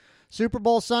Super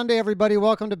Bowl Sunday, everybody.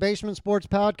 Welcome to Basement Sports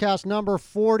Podcast number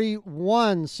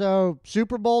 41. So,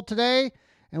 Super Bowl today,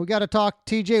 and we got to talk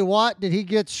TJ Watt. Did he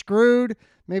get screwed?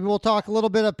 Maybe we'll talk a little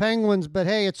bit of Penguins, but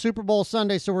hey, it's Super Bowl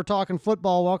Sunday, so we're talking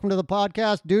football. Welcome to the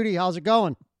podcast. Duty, how's it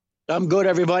going? I'm good,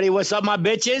 everybody. What's up, my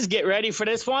bitches? Get ready for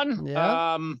this one.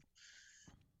 Yeah.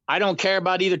 I don't care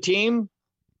about either team.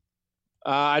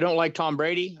 I don't like Tom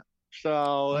Brady.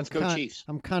 So let's go Chiefs.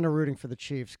 I'm kind of rooting for the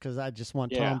Chiefs because I just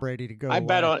want Tom Brady to go I away.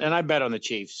 bet on the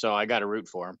Chiefs, so I got to root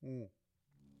for him.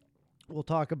 We'll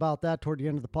talk about that toward the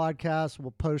end of the podcast.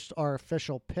 We'll post our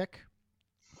official pick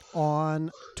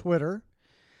on Twitter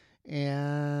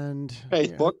and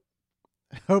Facebook.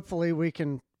 Hopefully we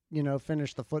can,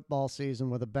 finish the football season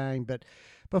with a bang. But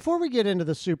before we get into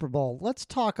the Super Bowl, let's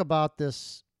talk about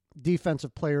this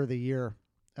Defensive Player of the Year.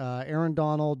 Aaron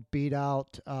Donald beat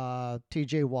out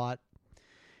TJ Watt.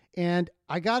 And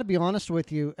I got to be honest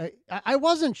with you, I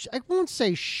won't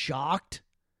say shocked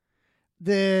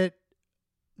that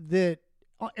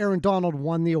Aaron Donald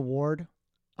won the award.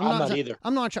 I'm not either.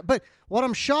 I'm not shocked. But what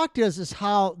I'm shocked is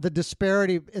how the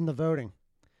disparity in the voting.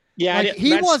 Yeah,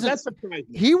 that's surprising.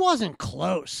 He wasn't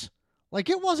close.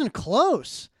 It wasn't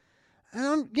close.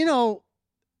 And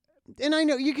and I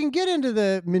know you can get into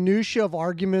the minutia of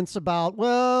arguments about,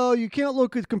 well, you can't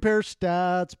compare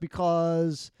stats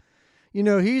because,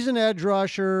 he's an edge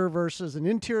rusher versus an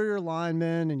interior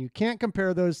lineman, and you can't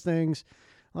compare those things.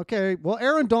 Okay, well,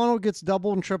 Aaron Donald gets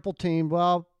double and triple teamed.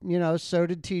 Well, so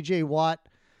did TJ Watt.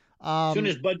 As soon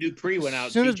as Bud Dupree went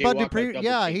out,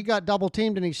 he got double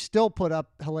teamed, and he still put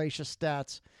up hellacious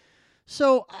stats.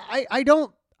 So I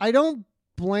don't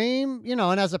blame,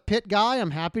 and as a Pitt guy,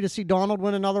 I'm happy to see Donald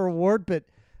win another award, but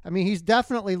I mean, he's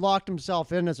definitely locked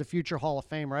himself in as a future Hall of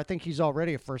Famer. I think he's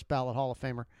already a first ballot Hall of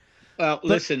Famer.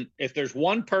 Listen, if there's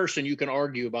one person you can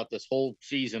argue about this whole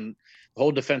season, the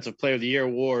whole Defensive Player of the Year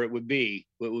award, it would be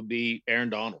Aaron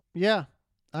Donald. Yeah,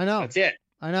 I know. That's it.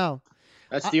 I know.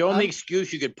 That's the only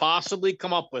excuse you could possibly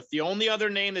come up with. The only other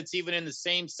name that's even in the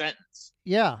same sentence.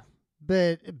 Yeah.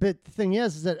 But the thing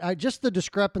is that just the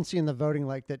discrepancy in the voting,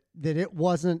 that it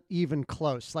wasn't even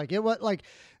close. It was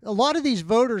a lot of these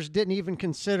voters didn't even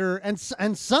consider, and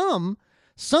some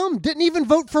didn't even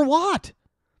vote for Watt.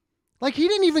 He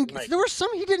didn't even. Right. There were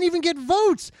some he didn't even get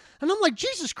votes, and I'm like,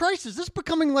 Jesus Christ, is this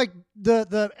becoming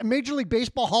the Major League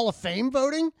Baseball Hall of Fame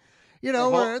voting?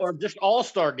 Or just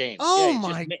All-Star games. Oh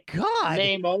my God!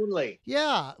 Name only.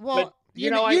 Yeah. Well. But, you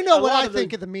know what I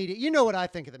think of the media. You know what I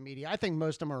think of the media. I think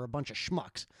most of them are a bunch of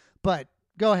schmucks. But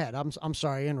go ahead. I'm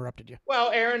sorry I interrupted you.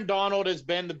 Well, Aaron Donald has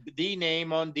been the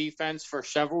name on defense for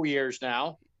several years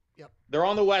now. Yep. They're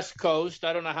on the West Coast.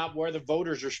 I don't know where the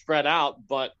voters are spread out,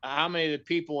 but how many of the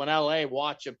people in LA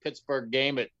watch a Pittsburgh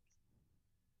game at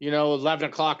 11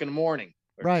 o'clock in the morning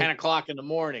or 10 o'clock in the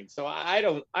morning? So I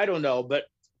don't know, but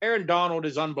Aaron Donald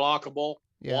is unblockable.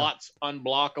 Yeah. Watt's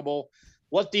unblockable.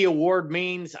 What the award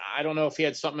means, I don't know if he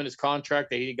had something in his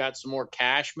contract that he got some more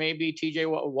cash, maybe TJ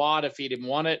Watt, if he didn't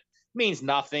want it. Means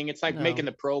nothing. It's like making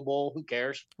the Pro Bowl. Who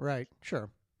cares? Right. Sure.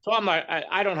 So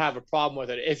I don't have a problem with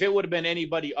it. If it would have been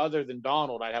anybody other than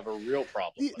Donald, I'd have a real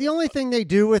problem. The only thing they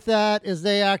do with that is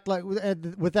they act like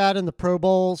with that in the Pro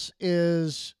Bowls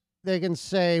is they can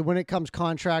say when it comes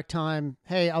contract time,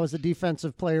 hey, I was the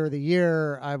Defensive Player of the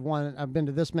Year. I've been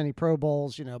to this many Pro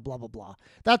Bowls, blah, blah, blah.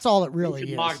 That's all it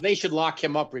really is. They should lock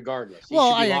him up regardless.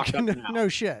 No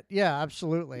shit. Yeah,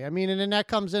 absolutely. I mean, and then that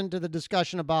comes into the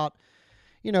discussion about,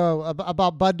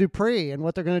 about Bud Dupree and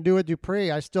what they're going to do with Dupree.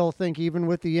 I still think even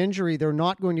with the injury, they're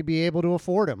not going to be able to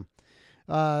afford him.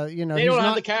 They don't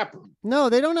have the cap room. No,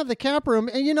 they don't have the cap room.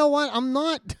 And you know what? I'm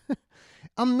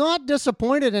not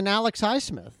disappointed in Alex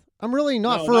Highsmith. I'm really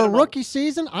not. For a rookie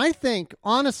season, I think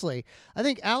Alex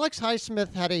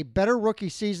Highsmith had a better rookie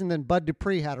season than Bud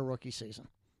Dupree had a rookie season.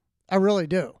 I really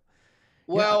do.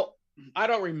 Well, I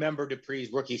don't remember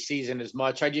Dupree's rookie season as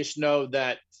much. I just know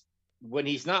that when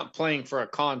he's not playing for a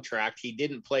contract, he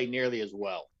didn't play nearly as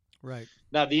well. Right.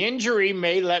 Now, the injury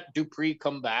may let Dupree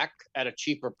come back at a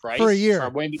cheaper price. For a year.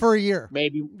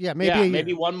 Maybe. Yeah, maybe a year.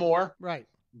 Maybe one more. Right.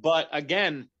 But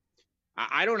again,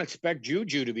 I don't expect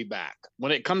Juju to be back.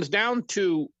 When it comes down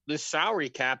to the salary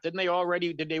cap, did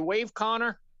they waive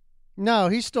Connor? No,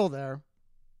 he's still there.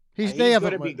 He's going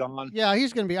to be gone. Yeah,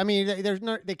 he's going to be. I mean,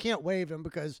 they can't waive him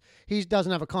because he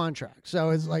doesn't have a contract. So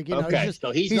it's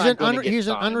he's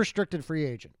an unrestricted free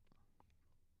agent.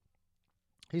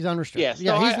 He's unrestricted. He's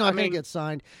not going to get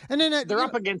signed. And then they're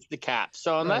up against the cap.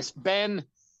 So unless Ben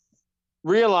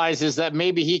realizes that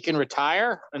maybe he can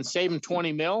retire and save him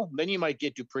 $20 million, then you might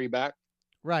get Dupree back.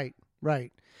 Right.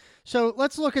 So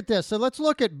let's look at this. So let's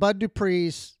look at Bud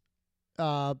Dupree's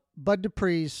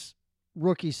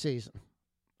rookie season.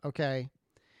 Okay.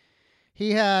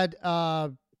 He had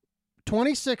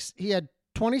 26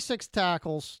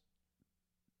 tackles,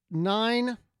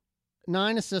 nine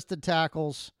assisted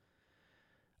tackles,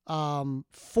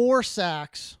 4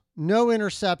 sacks, no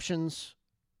interceptions,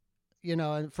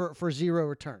 and for 0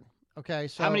 return. Okay.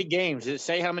 So how many games? Did it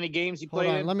say how many games he played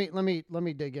in? Let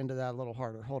me dig into that a little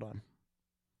harder. Hold on.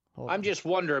 I'm just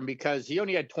wondering because he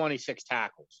only had 26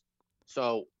 tackles.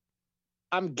 So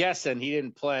I'm guessing he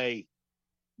didn't play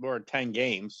more than 10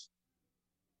 games.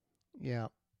 Yeah.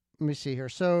 Let me see here.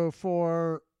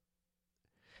 So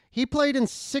he played in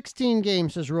 16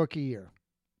 games his rookie year.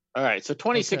 All right. So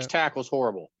 26 tackles,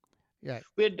 horrible. Yeah.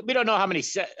 We don't know how many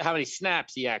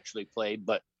snaps he actually played,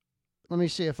 but let me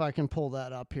see if I can pull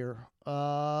that up here.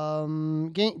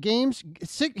 Games.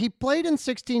 He played in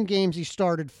 16 games. He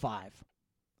started 5.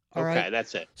 All right.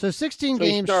 That's it. So 16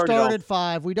 games, started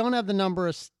 5. We don't have the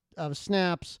number of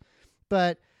snaps,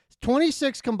 but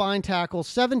 26 combined tackles,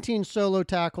 17 solo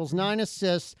tackles, 9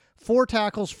 assists, 4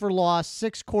 tackles for loss,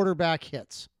 6 quarterback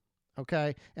hits,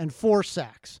 okay, and 4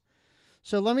 sacks.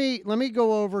 So let me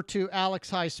go over to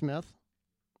Alex Highsmith.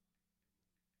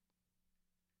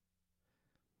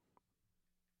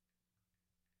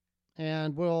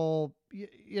 And we'll,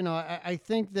 I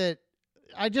think that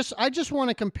I just want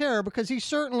to compare because he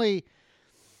certainly,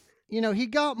 he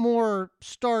got more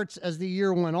starts as the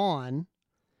year went on.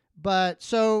 But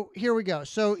so here we go.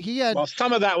 So he had. Well,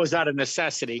 some of that was out of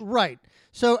necessity. Right.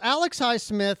 So Alex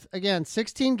Highsmith, again,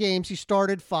 16 games. He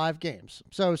started 5 games.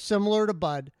 So similar to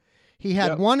Bud. He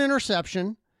had 1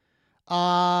 interception. He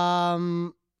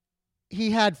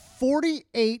had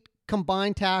 48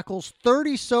 combined tackles,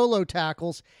 30 solo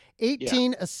tackles,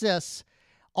 18 assists,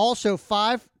 also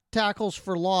 5 tackles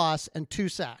for loss, and 2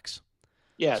 sacks.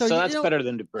 Yeah, so that's better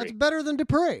than Dupree. That's better than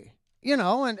Dupree. And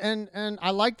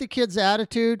I like the kid's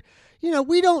attitude.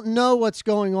 We don't know what's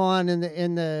going on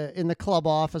in the club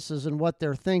offices and what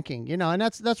they're thinking. And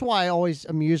that's why I always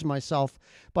amuse myself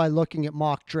by looking at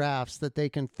mock drafts that they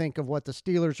can think of what the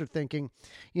Steelers are thinking.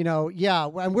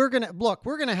 And we're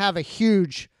gonna have a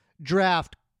huge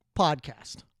draft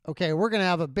podcast. Okay, we're gonna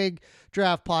have a big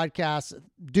draft podcast.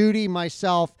 Duty,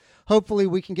 myself. Hopefully,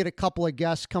 we can get a couple of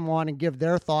guests come on and give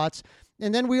their thoughts.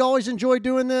 And then we always enjoy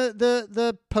doing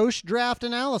the post-draft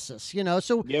analysis,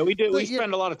 So yeah, we do. We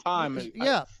spend a lot of time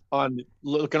on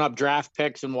looking up draft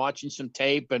picks and watching some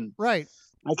tape. And right,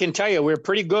 I can tell you, we're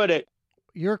pretty good at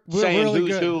saying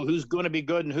really who's going to be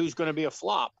good and who's going to be a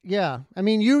flop. Yeah, I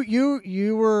mean,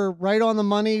 you were right on the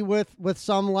money with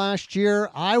some last year.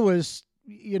 I was,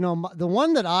 the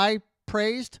one that I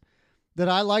praised that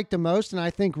I liked the most, and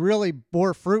I think really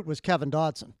bore fruit was Kevin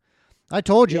Dodson. I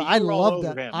told you, I love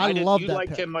that. I love that. You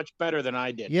liked him much better than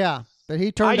I did. Yeah, but he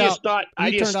turned out.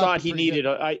 I just thought he needed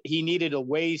a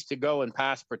ways to go in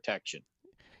pass protection.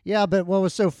 Yeah, but what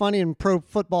was so funny in Pro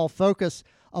Football Focus,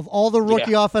 of all the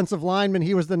rookie offensive linemen,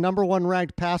 he was the number 1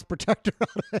 ranked pass protector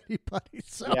out of anybody.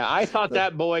 So. Yeah, I thought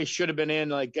that boy should have been in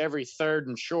like every 3rd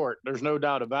and short. There's no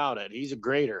doubt about it. He's a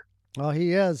grader. Well,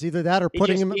 he is. Either that or put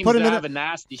him in a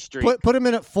nasty streak. Put him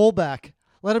in at fullback.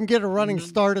 Let him get a running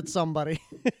start at somebody.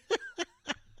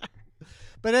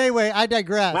 But anyway, I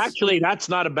digress. Actually, that's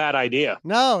not a bad idea.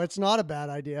 No, it's not a bad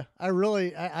idea. I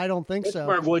don't think so.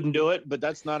 Pittsburgh wouldn't do it, but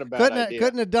that's not a bad idea.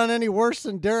 Couldn't have done any worse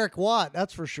than Derek Watt,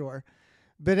 that's for sure.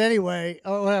 But anyway,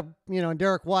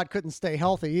 Derek Watt couldn't stay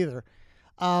healthy either.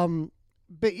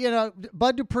 But,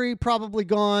 Bud Dupree probably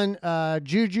gone.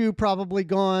 Juju probably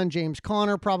gone. James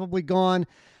Conner probably gone.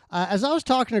 As I was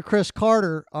talking to Chris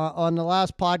Carter on the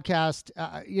last podcast,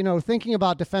 thinking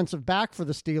about defensive back for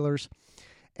the Steelers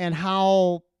and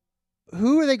who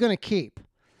are they going to keep?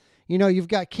 You've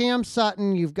got Cam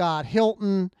Sutton, you've got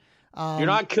Hilton. They're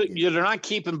not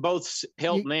keeping both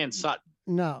Hilton and Sutton.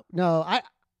 No.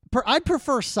 I'd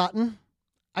prefer Sutton.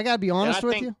 I got to be honest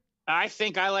with you. I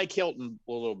think I like Hilton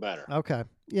a little better. Okay.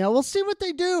 Yeah, we'll see what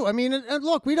they do. I mean, and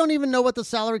look, we don't even know what the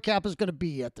salary cap is going to be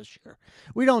yet this year.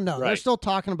 We don't know. Right. They're still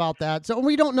talking about that. So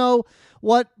we don't know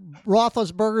what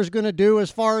Roethlisberger is going to do as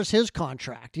far as his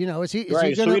contract. Is he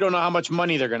right? So we don't know how much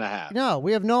money they're going to have. No,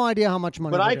 we have no idea how much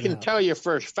money. But I can tell you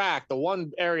for a fact, the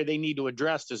one area they need to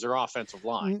address is their offensive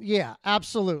line. Yeah,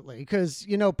 absolutely. Because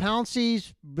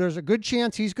Pouncey's, there's a good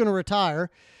chance he's going to retire.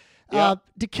 Yeah.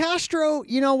 DeCastro,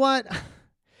 you know what?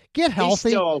 Get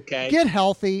healthy. He's still okay. Get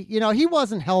healthy. He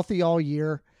wasn't healthy all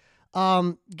year.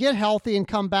 Get healthy and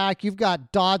come back. You've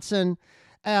got Dodson.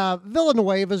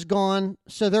 Villanueva's gone,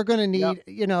 so they're going to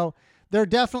need, they're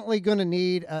definitely going to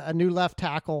need a new left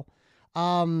tackle.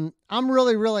 I'm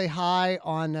really, really high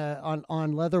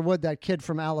on Leatherwood, that kid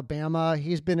from Alabama.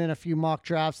 He's been in a few mock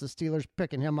drafts. The Steelers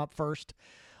picking him up first.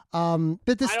 But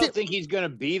I don't think he's going to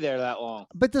be there that long.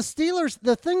 But the Steelers,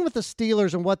 the thing with the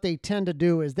Steelers and what they tend to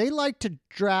do is they like to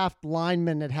draft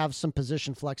linemen that have some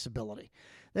position flexibility.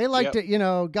 They like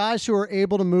to, guys who are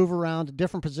able to move around to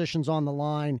different positions on the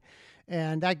line,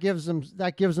 and that gives them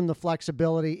the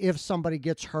flexibility. If somebody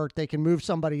gets hurt, they can move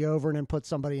somebody over and then put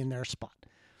somebody in their spot.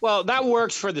 Well, that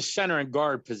works for the center and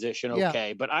guard position,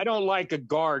 okay, but I don't like a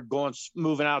guard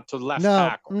moving out to left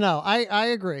tackle. No, I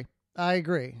agree. I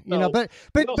agree. But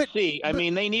we'll see. I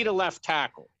mean, they need a left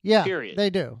tackle. Yeah, period. They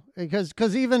do,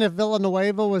 because even if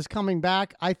Villanueva was coming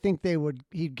back, I think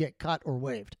he'd get cut or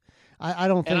waived. I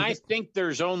don't think. And I think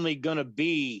there's only going to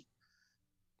be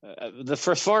as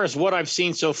far as what I've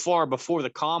seen so far before the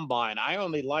combine. I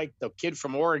only like the kid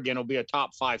from Oregon will be a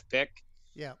top 5 pick.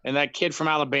 Yeah, and that kid from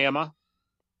Alabama.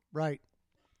 Right.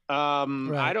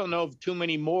 Right. I don't know of too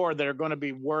many more that are going to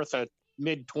be worth a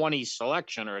mid-20s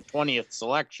selection or a 20th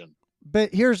selection.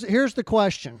 But here's the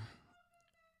question.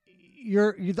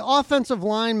 The offensive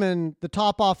linemen, the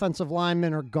top offensive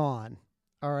linemen are gone.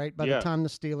 All right, by the time the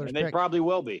Steelers and they probably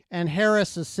will be. And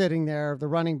Harris is sitting there, the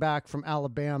running back from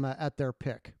Alabama, at their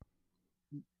pick.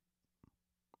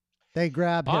 They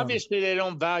grab him. Obviously, they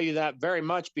don't value that very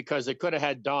much because they could have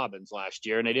had Dobbins last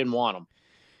year and they didn't want him.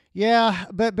 Yeah,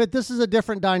 but this is a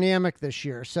different dynamic this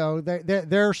year. So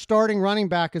their starting running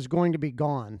back is going to be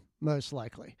gone, most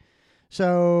likely.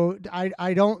 So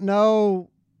I don't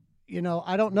know,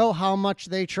 I don't know how much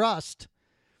they trust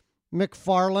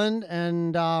McFarland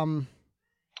and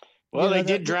they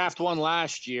did draft one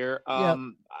last year. I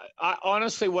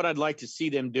honestly, what I'd like to see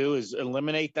them do is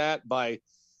eliminate that by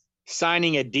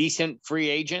signing a decent free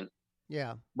agent.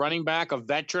 Yeah, running back, a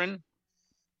veteran.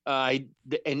 And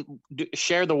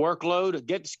share the workload.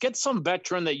 Get some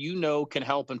veteran that can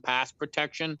help in pass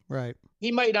protection. Right.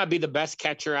 He might not be the best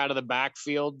catcher out of the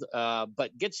backfield,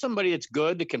 but get somebody that's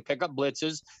good that can pick up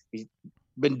blitzes. He's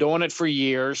been doing it for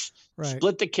years. Right.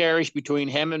 Split the carries between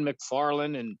him and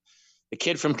McFarland and the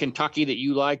kid from Kentucky that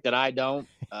you like that I don't.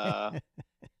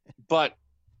 But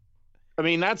I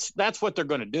mean that's what they're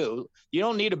going to do. You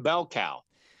don't need a bell cow.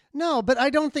 No, but I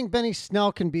don't think Benny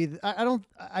Snell can be. I don't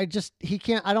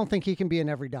think he can be an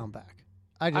every down back.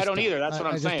 I don't either. That's what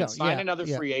I'm saying. Sign another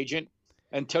free agent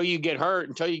until you get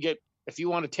hurt. If you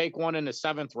want to take one in the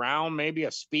 7th round, maybe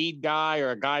a speed guy or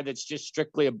a guy that's just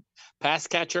strictly a pass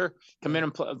catcher, come in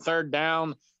and play third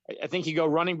down. I think you go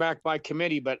running back by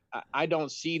committee, but I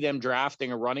don't see them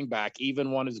drafting a running back,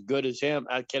 even one as good as him,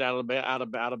 a kid out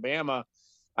of Alabama.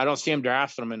 I don't see him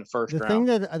drafting him in the first round.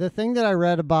 The thing that I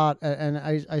read about, and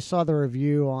I saw the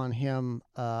review on him,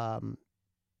 and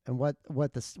what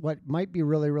might be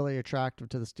really, really attractive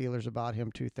to the Steelers about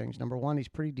him, 2 things. Number 1, he's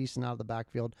pretty decent out of the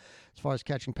backfield as far as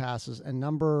catching passes. And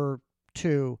number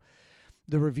 2,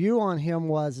 the review on him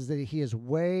is that he is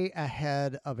way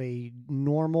ahead of a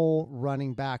normal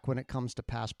running back when it comes to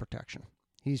pass protection.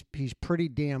 He's pretty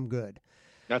damn good.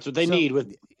 That's what they need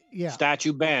with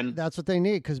Statue Ben. That's what they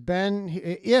need, because Ben,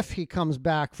 if he comes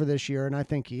back for this year, and I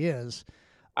think he is,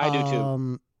 I do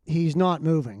too. He's not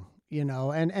moving,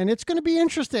 and it's going to be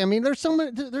interesting. I mean, there's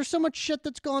so much shit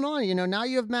that's going on. Now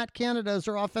you have Matt Canada as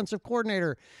their offensive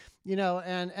coordinator,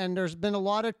 and there's been a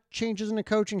lot of changes in the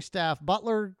coaching staff.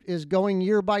 Butler is going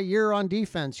year by year on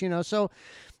defense, so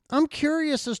I'm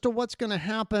curious as to what's going to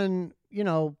happen,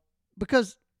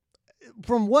 because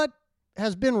from what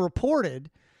has been reported,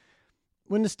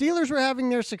 when the Steelers were having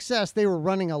their success, they were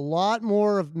running a lot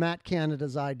more of Matt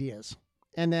Canada's ideas.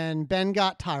 And then Ben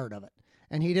got tired of it,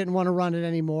 and he didn't want to run it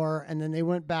anymore. And then they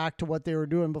went back to what they were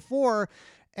doing before.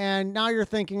 And now you're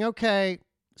thinking, okay,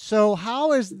 so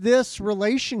how is this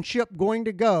relationship going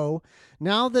to go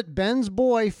now that Ben's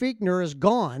boy, Fichtner, is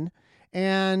gone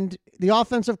and the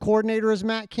offensive coordinator is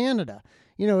Matt Canada?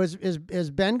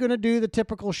 Is Ben going to do the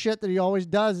typical shit that he always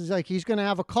does? Is like he's going to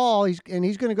have a call, he's going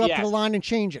to go up to the line and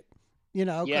change it.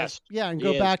 Yes. And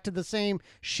go back to the same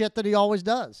shit that he always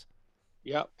does.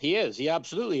 Yep, he is. He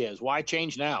absolutely is. Why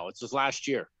change now? It's his last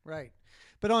year. Right.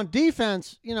 But on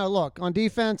defense, on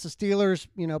defense, the Steelers,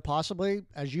 possibly,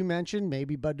 as you mentioned,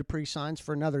 maybe Bud Dupree signs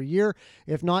for another year.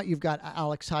 If not, you've got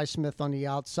Alex Highsmith on the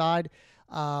outside.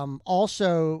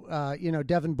 Also,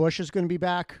 Devin Bush is going to be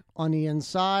back on the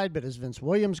inside, but is Vince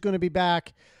Williams going to be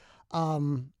back?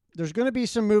 There's going to be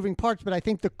some moving parts, but I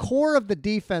think the core of the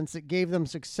defense that gave them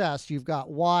success, you've got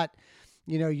Watt,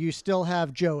 you still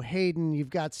have Joe Hayden, you've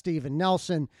got Steven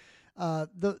Nelson.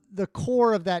 The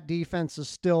core of that defense is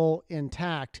still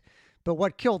intact, but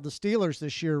what killed the Steelers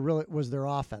this year really was their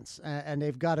offense, and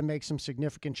they've got to make some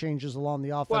significant changes along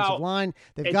the offensive line.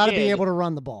 They've got to be able to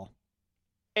run the ball.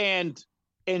 And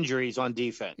injuries on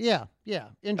defense. Yeah.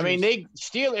 Injuries. I mean,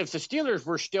 if the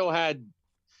Steelers still had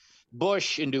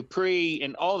Bush and Dupree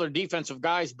and all their defensive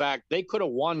guys back, they could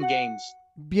have won games.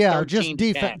 Yeah, just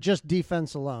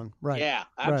defense alone. Right. Yeah,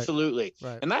 absolutely.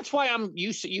 Right. And that's why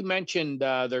you mentioned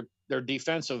their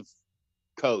defensive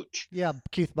coach. Yeah,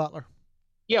 Keith Butler.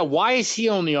 Yeah, why is he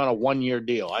only on a 1-year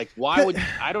deal? Like,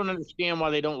 I don't understand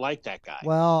why they don't like that guy.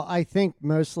 Well, I think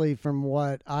mostly from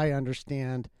what I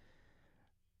understand,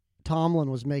 Tomlin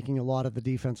was making a lot of the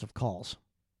defensive calls.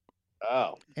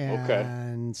 Oh, okay.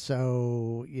 And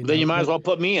so, then you might as well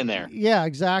put me in there. Yeah,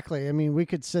 exactly. I mean, we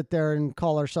could sit there and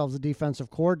call ourselves a defensive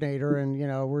coordinator, and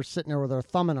we're sitting there with our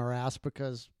thumb in our ass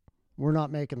because we're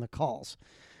not making the calls.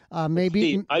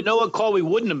 Maybe I know what call we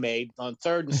wouldn't have made on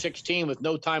 3rd and 16 with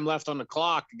no time left on the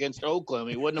clock against Oakland.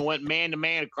 We wouldn't have went man to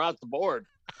man across the board.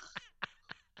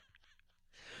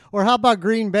 Or how about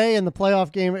Green Bay in the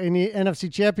playoff game in the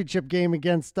NFC Championship game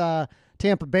against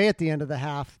Tampa Bay at the end of the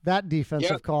half? That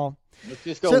defensive call. Let's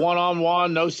just go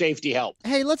one-on-one, no safety help.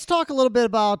 Hey, let's talk a little bit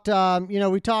about,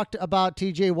 we talked about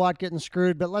TJ Watt getting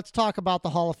screwed, but let's talk about the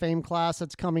Hall of Fame class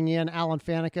that's coming in. Alan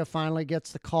Faneca finally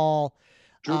gets the call.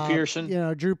 Drew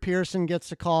Pearson. Drew Pearson gets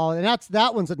the call. And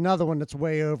that one's another one that's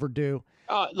way overdue.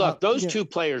 Look, those two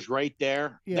players right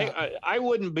there, I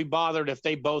wouldn't be bothered if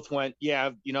they both went,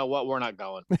 yeah, you know what, we're not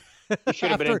going. We should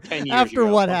have been in 10 years after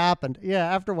ago. What happened.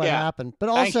 Yeah, after what happened. But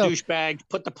also, thanks, douchebags,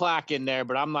 put the plaque in there,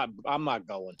 but I'm not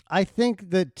going. I think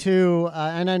that too,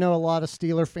 and I know a lot of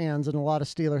Steeler fans and a lot of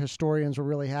Steeler historians were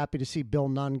really happy to see Bill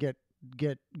Nunn get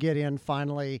in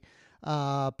finally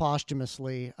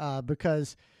posthumously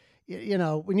because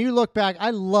when you look back,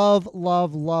 I love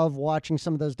watching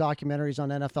some of those documentaries on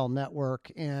NFL Network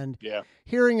and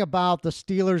hearing about the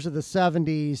Steelers of the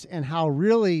 70s and how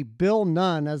really Bill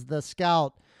Nunn, as the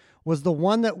scout, was the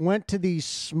one that went to these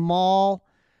small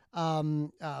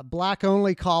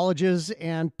black-only colleges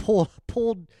and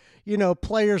pulled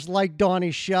players like Donnie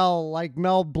Shell, like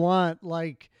Mel Blount,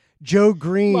 like Joe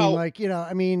Green, he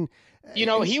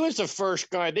was the first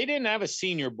guy. They didn't have a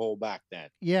Senior Bowl back then.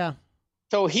 Yeah.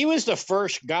 So he was the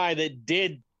first guy that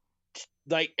did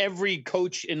like every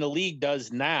coach in the league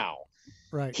does now.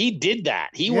 Right. He did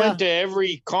that. He went to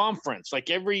every conference, like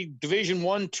every Division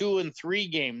 1, 2, and 3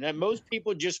 game. That most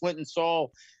people just went and saw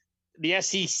the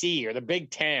SEC or the Big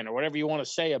Ten or whatever you want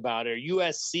to say about it, or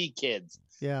USC kids.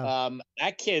 Yeah.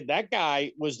 That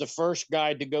guy was the first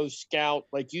guy to go scout,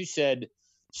 like you said,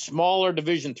 smaller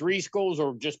Division 3 schools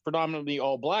or just predominantly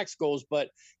all black schools,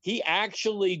 but he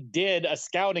actually did a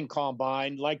scouting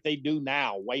combine like they do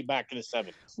now, way back in the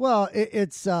 70s. Well,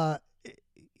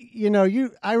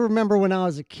 I remember when I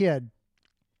was a kid,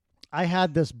 I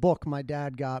had this book my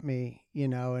dad got me,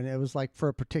 and it was like for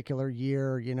a particular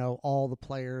year, all the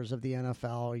players of the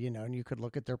NFL, and you could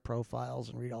look at their profiles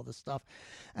and read all this stuff.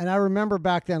 And I remember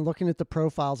back then looking at the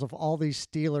profiles of all these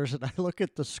Steelers, and I look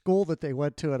at the school that they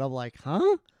went to, and I'm like,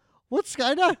 huh? What's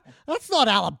that's not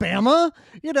Alabama.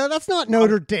 That's not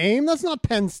Notre Dame. That's not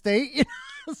Penn State.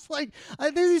 It's like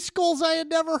these schools I had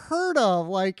never heard of,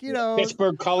 like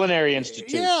Pittsburgh Culinary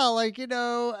Institute. Yeah, like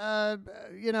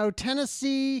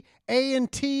Tennessee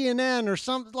A&T&N or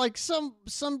some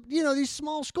these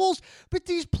small schools. But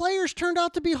these players turned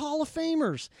out to be Hall of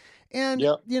Famers, and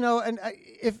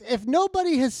if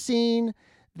nobody has seen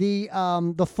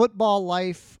the football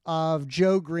life of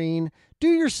Joe Green, do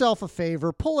yourself a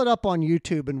favor, pull it up on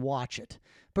YouTube and watch it,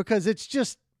 because it's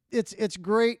just. It's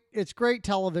great. It's great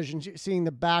television seeing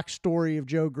the backstory of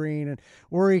Joe Green and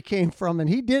where he came from. And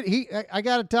I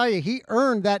got to tell you, he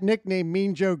earned that nickname,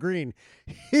 Mean Joe Green.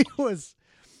 He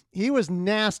was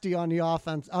nasty on the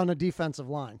offense, on the defensive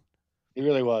line. He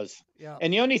really was. Yeah.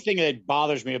 And the only thing that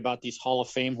bothers me about these Hall of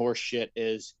Fame horse shit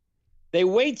is they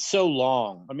wait so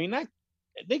long. I mean,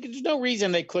 there's no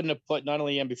reason they couldn't have put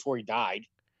Nunnally in before he died.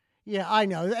 Yeah, I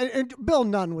know. And Bill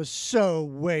Nunn was so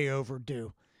way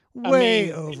overdue.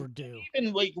 Overdue.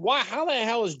 Even like, why? How the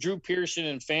hell is Drew Pearson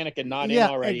and Faneca not in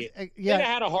already? If they'd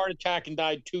had a heart attack and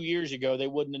died 2 years ago, they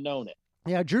wouldn't have known it.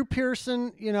 Yeah, Drew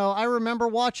Pearson. I remember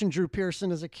watching Drew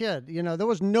Pearson as a kid. There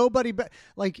was nobody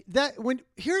like that.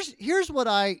 Here's what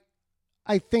I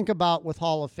think about with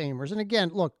Hall of Famers. And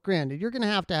again, look, granted, you're going to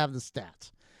have the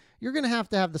stats. You're going to have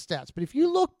the stats. But if you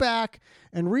look back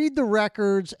and read the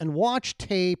records and watch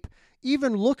tape,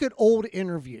 even look at old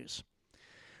interviews.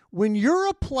 When you're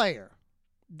a player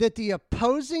that the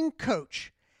opposing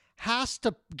coach has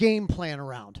to game plan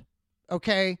around,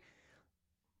 okay,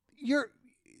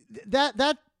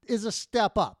 that is a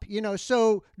step up,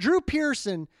 So Drew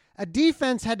Pearson, a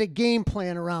defense had to game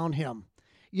plan around him,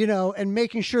 and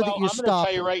making sure that you stop. I'm going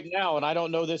to tell you right now, and I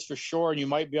don't know this for sure, and you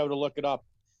might be able to look it up.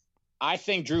 I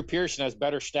think Drew Pearson has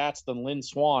better stats than Lynn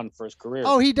Swann for his career.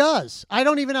 Oh, he does. I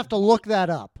don't even have to look that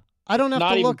up. I don't have Not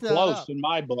to even look that close up. in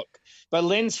my book. But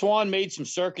Lynn Swann made some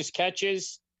circus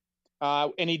catches,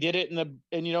 and he did it in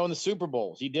the Super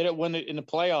Bowls. He did it in the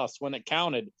playoffs when it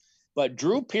counted. But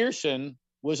Drew Pearson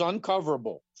was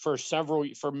uncoverable for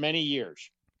many years.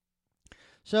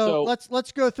 So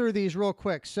let's go through these real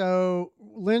quick. So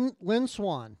Lynn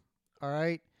Swann, all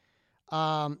right.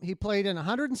 He played in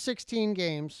 116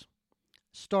 games,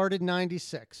 started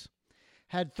 96,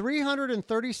 had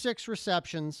 336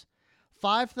 receptions,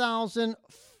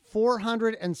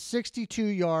 5,462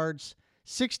 yards,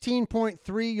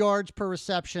 16.3 yards per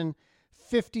reception,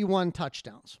 51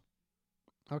 touchdowns.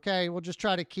 Okay, we'll just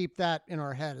try to keep that in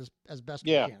our head as best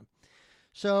we can.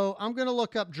 So I'm going to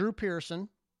look up Drew Pearson.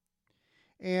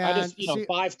 And I just,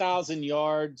 5,000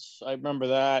 yards. I remember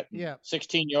that. Yeah.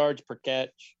 16 yards per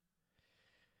catch.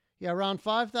 Yeah, around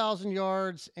 5,000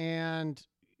 yards,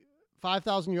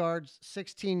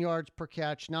 16 yards per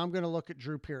catch. Now I'm going to look at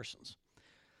Drew Pearson's.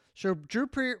 So Drew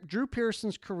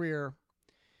Pearson's career,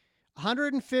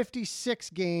 156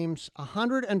 games,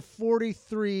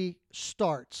 143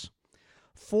 starts,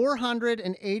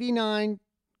 489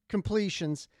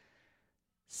 completions,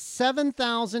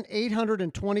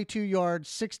 7,822 yards,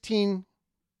 16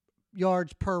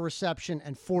 yards per reception,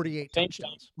 and 48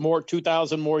 touchdowns.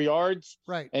 2,000 more yards.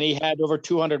 Right. And he had over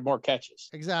 200 more catches.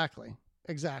 Exactly.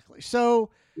 So,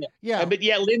 yeah. But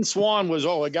Lynn Swann was,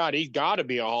 oh my God, he's got to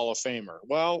be a Hall of Famer.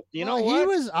 Well, know what? He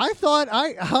was, I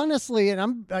honestly, and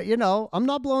I'm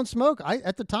not blowing smoke.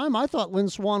 At the time, I thought Lynn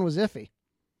Swann was iffy.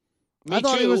 I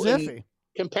thought he was iffy.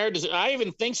 Compared to, I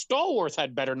even think Stallworth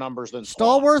had better numbers than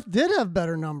Stallworth did have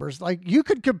better numbers. Like, you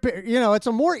could compare, it's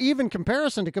a more even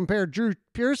comparison to compare Drew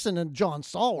Pearson and John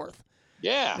Stallworth.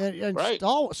 Yeah, and right.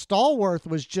 Stallworth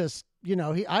was just,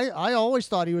 I always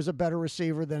thought he was a better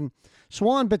receiver than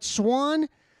Swann, but Swann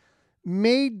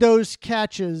made those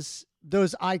catches,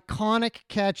 those iconic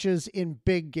catches in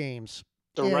big games.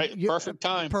 Perfect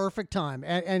time.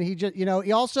 And he just, he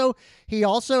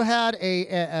also had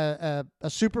a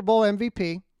Super Bowl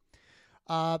MVP.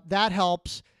 That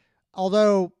helps.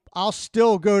 Although I'll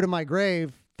still go to my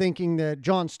grave thinking that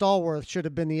John Stallworth should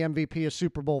have been the MVP of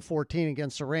Super Bowl 14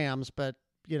 against the Rams, but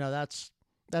that's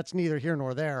neither here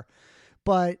nor there.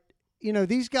 But,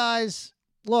 these guys,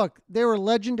 look, they were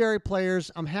legendary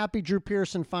players. I'm happy Drew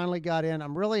Pearson finally got in.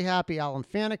 I'm really happy Alan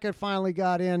Faneca finally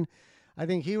got in. I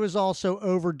think he was also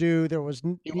overdue. He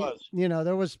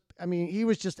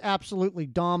was just absolutely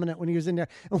dominant when he was in there.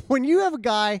 And when you have a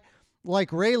guy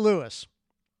like Ray Lewis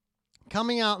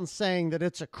coming out and saying that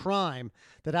it's a crime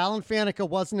that Alan Faneca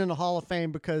wasn't in the Hall of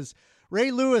Fame, because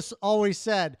Ray Lewis always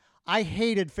said, I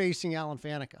hated facing Alan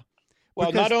Faneca.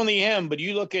 Well, not only him, but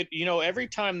you look at, every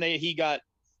time he got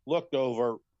looked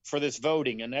over for this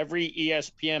voting, and every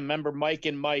ESPN, remember Mike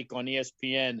and Mike on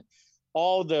ESPN,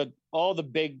 all the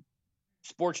big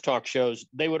sports talk shows,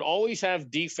 they would always have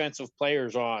defensive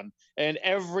players on, and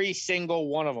every single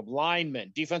one of them,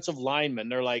 defensive linemen,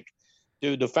 they're like,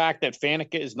 dude, the fact that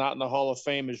Faneca is not in the Hall of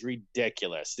Fame is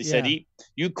ridiculous. They said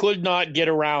you could not get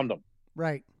around him.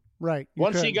 Right.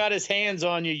 Once he got his hands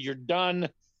on you, you're done.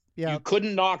 Yeah. You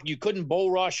couldn't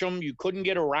bull rush him. You couldn't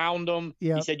get around him.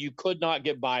 Yep. He said you could not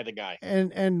get by the guy.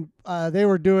 And they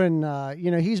were doing,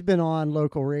 he's been on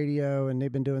local radio, and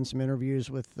they've been doing some interviews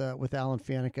with Alan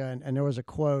Faneca. And there was a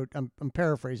quote, I'm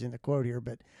paraphrasing the quote here,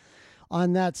 but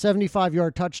on that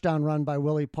 75-yard touchdown run by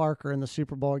Willie Parker in the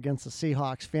Super Bowl against the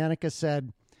Seahawks, Faneca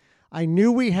said, I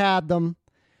knew we had them.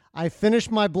 I finished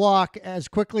my block as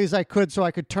quickly as I could so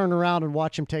I could turn around and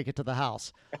watch him take it to the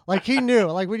house. Like, he knew.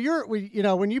 Like,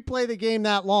 when you play the game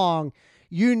that long,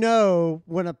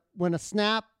 when a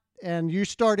snap and you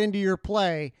start into your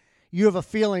play, you have a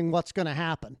feeling what's going to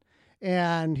happen.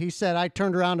 And he said, I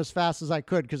turned around as fast as I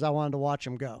could because I wanted to watch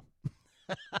him go.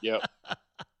 Yep.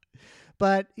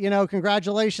 But,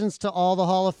 congratulations to all the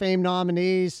Hall of Fame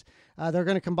nominees. They're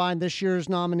going to combine this year's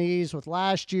nominees with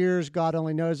last year's. God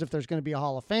only knows if there's going to be a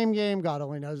Hall of Fame game. God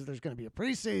only knows if there's going to be a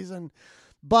preseason.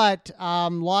 But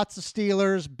lots of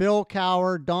Steelers: Bill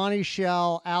Cowher, Donnie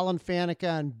Shell, Alan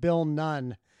Faneca, and Bill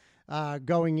Nunn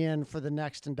going in for the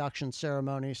next induction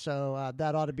ceremony. So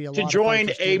that ought to be a lot of fun. To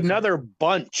join another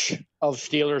bunch of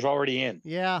Steelers already in.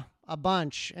 Yeah, a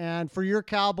bunch. And for your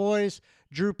Cowboys,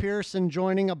 Drew Pearson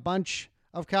joining a bunch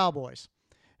of Cowboys.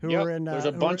 There's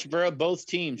a bunch of both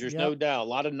teams. There's no doubt. A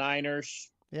lot of Niners.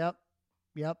 Yep,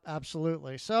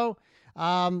 absolutely. So,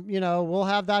 we'll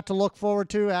have that to look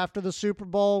forward to after the Super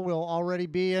Bowl. We'll already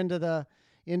be into the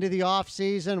off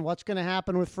season. What's going to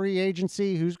happen with free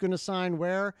agency? Who's going to sign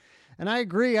where? And I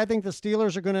agree. I think the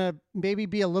Steelers are going to maybe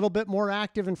be a little bit more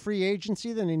active in free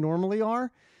agency than they normally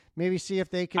are, maybe see if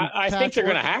they can. I think they're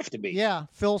going to have to be. Yeah,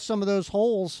 fill some of those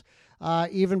holes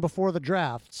even before the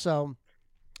draft. So,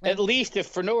 at least if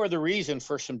for no other reason,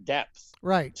 for some depth.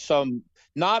 Right. Some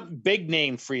not big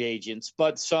name free agents,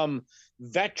 but some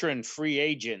veteran free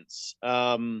agents,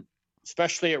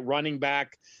 especially at running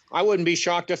back. I wouldn't be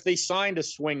shocked if they signed a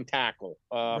swing tackle.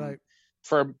 Right.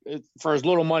 For as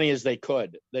little money as they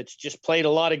could. That's just played a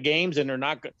lot of games, and they're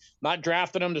not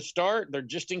drafting them to start. They're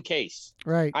just in case.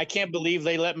 Right. I can't believe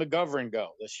they let McGovern go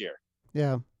this year.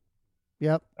 Yeah.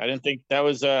 Yep. I didn't think that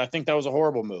was. I think that was a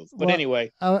horrible move. But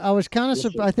anyway, I was kind of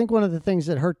surprised. I think one of the things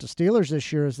that hurt the Steelers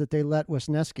this year is that they let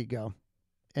Wisniewski go.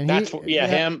 And him.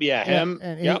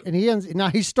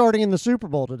 And he's starting in the Super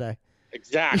Bowl today.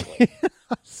 Exactly.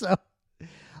 So.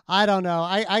 I don't know.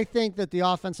 I think that the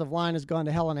offensive line has gone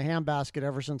to hell in a handbasket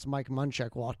ever since Mike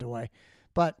Munchak walked away.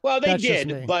 But they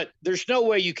did. But there's no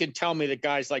way you can tell me that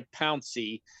guys like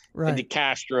Pouncey and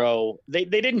DeCastro, they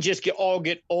didn't just get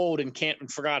old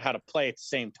and forgot how to play at the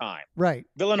same time. Right.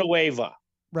 Villanueva.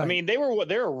 Right. I mean, they were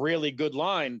a really good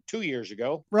line 2 years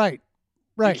ago. Right.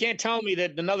 Right. You can't tell me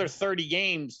that another 30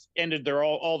 games ended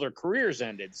all their careers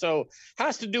ended. So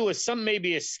has to do with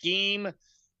maybe a scheme,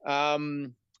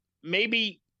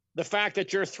 maybe the fact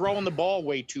that you're throwing the ball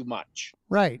way too much.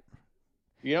 Right.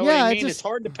 You know what I mean? It's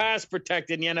hard to pass protect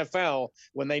in the NFL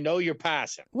when they know you're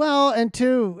passing. Well, and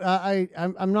two,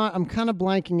 I'm kind of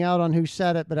blanking out on who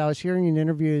said it, but I was hearing an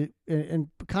interview and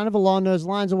kind of along those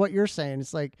lines of what you're saying.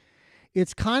 It's like,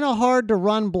 it's kind of hard to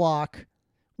run block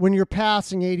when you're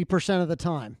passing 80% of the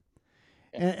time.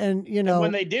 And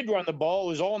when they did run the ball, it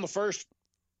was all in the first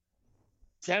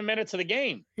 10 minutes of the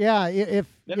game. Yeah.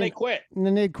 Then they quit. And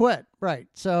then they'd quit. Right.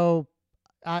 So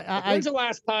when's the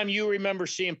last time you remember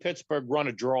seeing Pittsburgh run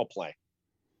a draw play?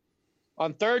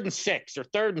 On 3rd and 6 or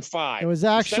 3rd and 5. It was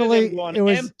actually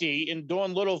empty and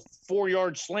doing little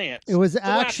 4-yard slants. It was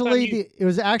actually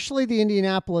the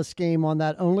Indianapolis game on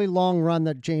that only long run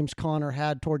that James Conner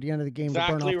had toward the end of the game.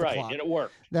 Exactly to burn off right. The clock. And it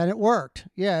worked. Then it worked.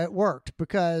 Yeah, it worked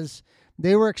because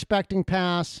they were expecting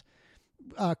pass.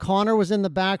 Connor was in the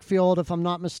backfield, if I'm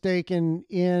not mistaken,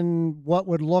 in what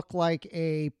would look like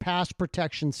a pass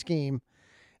protection scheme.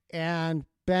 And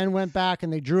Ben went back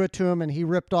and they drew it to him and he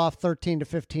ripped off 13 to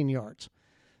 15 yards.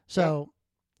 So,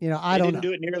 I don't know. They didn't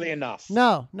do it nearly enough.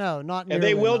 No, not nearly enough. And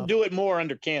they will do it more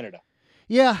under Canada.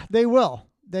 Yeah, they will.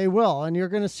 They will. And you're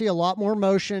going to see a lot more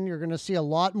motion. You're going to see a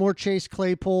lot more Chase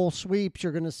Claypool sweeps.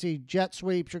 You're going to see jet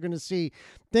sweeps. You're going to see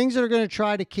things that are going to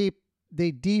try to keep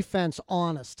the defense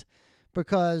honest.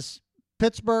 Because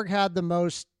Pittsburgh had the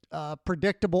most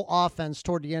predictable offense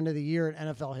toward the end of the year in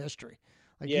NFL history.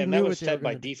 And that was said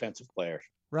by defensive players.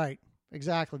 Right,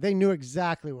 exactly. They knew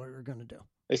exactly what we were going to do.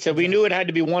 They said we knew it had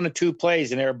to be 1 or 2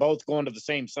 plays, and they were both going to the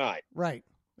same side. Right,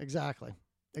 exactly.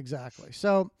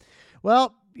 So,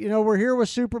 well, we're here with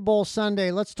Super Bowl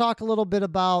Sunday. Let's talk a little bit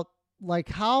about,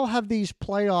 how have these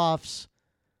playoffs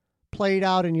played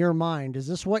out in your mind? Is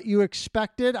this what you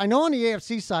expected? I know on the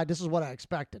AFC side, this is what I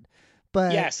expected.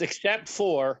 But yes, except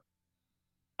for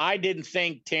I didn't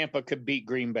think Tampa could beat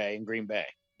Green Bay in Green Bay.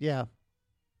 Yeah.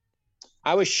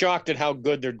 I was shocked at how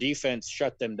good their defense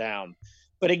shut them down.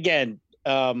 But again,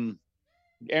 Aaron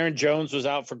Jones was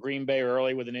out for Green Bay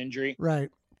early with an injury. Right.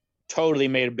 Totally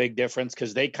made a big difference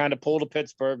because they kind of pulled a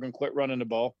Pittsburgh and quit running the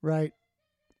ball. Right.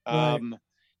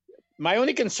 My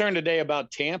only concern today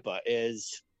about Tampa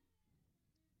is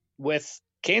with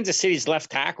Kansas City's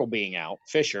left tackle being out,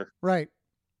 Fisher. Right.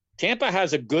 Tampa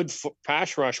has a good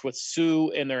pass rush with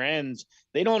Sue in their ends.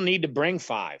 They don't need to bring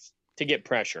 5 to get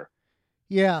pressure.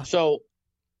 Yeah. So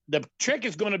the trick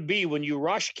is going to be when you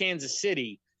rush Kansas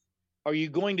City, are you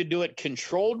going to do it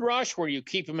controlled rush where you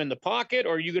keep them in the pocket,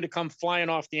 or are you going to come flying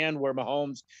off the end where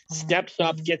Mahomes steps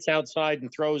up, gets outside,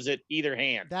 and throws it either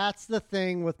hand? That's the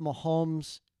thing with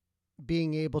Mahomes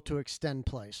being able to extend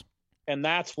plays. And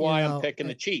that's why I'm picking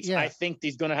the Chiefs. Yeah. I think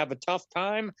he's going to have a tough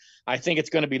time. I think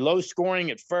it's going to be low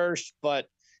scoring at first. And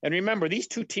remember, these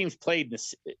two teams played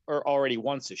already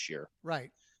once this year.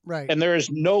 Right. And there is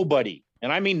nobody,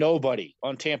 and I mean nobody,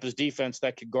 on Tampa's defense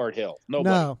that could guard Hill. Nobody.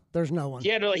 No, there's no one.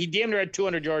 He damn near had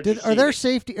 200 yards. Are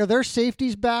there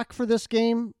safeties back for this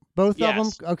game? Both of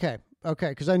them? Okay.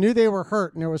 Because I knew they were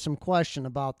hurt, and there was some question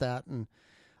about that. And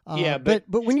but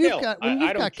when you've got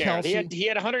Kelce, he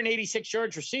had 186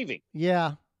 yards receiving.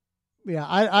 Yeah.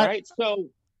 Right. So,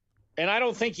 and I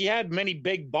don't think he had many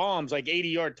big bombs like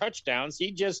 80-yard touchdowns.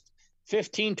 He just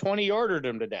 15, 20-yardered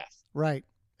them to death. Right.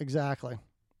 Exactly.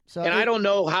 So, and I don't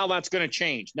know how that's going to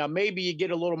change. Now, maybe you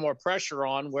get a little more pressure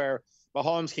on where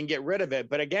Mahomes can get rid of it.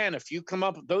 But again, if you come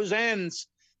up those ends,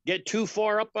 get too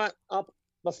far up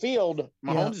the field,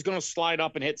 Mahomes is going to slide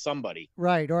up and hit somebody.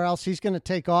 Right, or else he's going to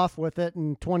take off with it,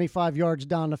 and 25 yards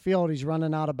down the field, he's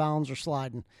running out of bounds or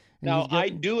sliding. Now, I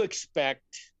do expect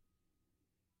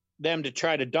them to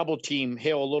try to double team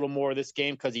Hill a little more this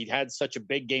game because he had such a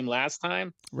big game last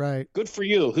time. Right. Good for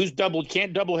you.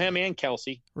 Can't double him and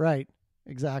Kelsey. Right.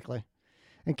 Exactly.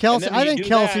 And Kelsey, I think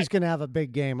Kelsey's going to have a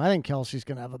big game. And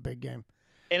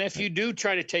if you do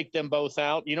try to take them both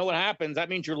out, you know what happens? That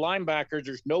means your linebackers,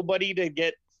 there's nobody to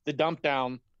get the dump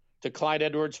down to Clyde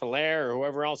Edwards-Helaire or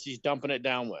whoever else he's dumping it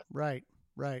down with. Right.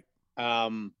 Yeah,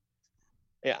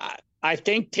 I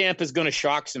think Tampa's going to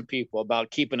shock some people about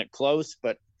keeping it close,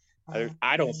 but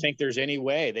I don't think there's any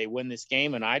way they win this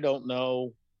game, and I don't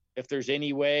know if there's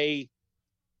any way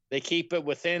they keep it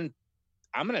within,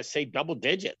 I'm going to say, double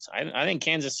digits. I think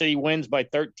Kansas City wins by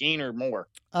 13 or more.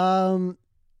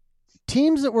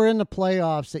 Teams that were in the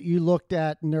playoffs that you looked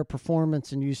at in their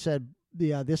performance and you said,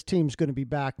 yeah, this team's going to be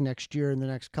back next year in the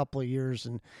next couple of years,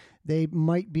 and they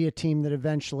might be a team that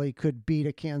eventually could beat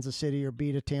a Kansas City or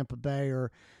beat a Tampa Bay or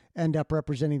end up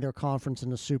representing their conference in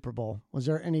the Super Bowl. Was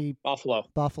there any? Buffalo.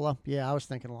 Yeah, I was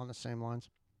thinking along the same lines.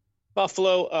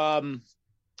 Buffalo.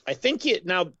 I think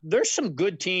now there's some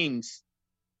good teams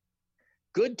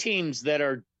that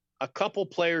are a couple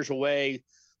players away,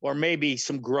 or maybe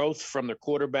some growth from their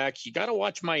quarterbacks. You got to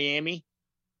watch Miami.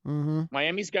 Mm-hmm.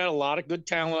 Miami's got a lot of good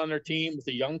talent on their team with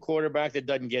a young quarterback that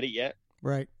doesn't get it yet.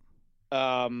 Right.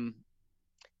 The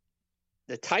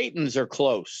Titans are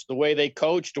close. The way they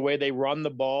coach, the way they run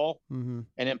the ball, mm-hmm.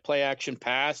 and then play action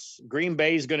pass. Green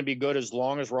Bay is going to be good as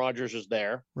long as Rodgers is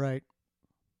there. Right.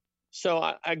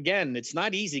 So, again, it's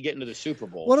not easy getting to the Super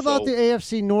Bowl. What about the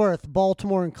AFC North,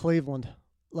 Baltimore and Cleveland?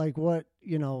 Like what,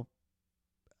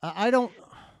 I don't.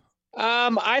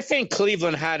 I think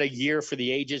Cleveland had a year for the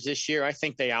ages this year. I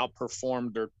think they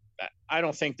outperformed I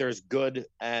don't think they're as good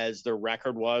as their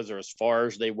record was or as far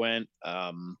as they went.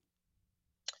 I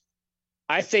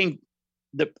think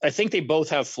they both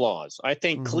have flaws. I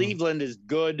think mm-hmm. Cleveland is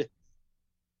good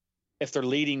if they're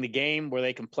leading the game where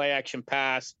they can play action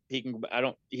pass.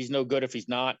 He's no good if he's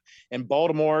not. And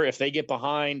Baltimore, if they get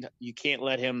behind, you can't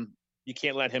let him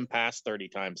pass 30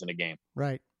 times in a game.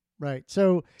 Right.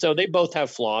 So they both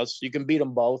have flaws. You can beat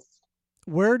them both.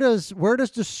 Where does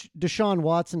Deshaun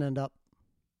Watson end up?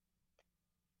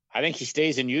 I think he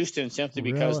stays in Houston simply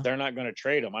because they're not going to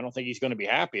trade him. I don't think he's going to be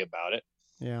happy about it.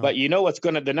 Yeah. But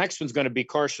the next one's going to be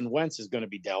Carson Wentz is going to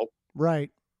be dealt. Right.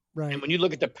 And when you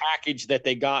look at the package that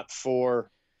they got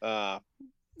for Matt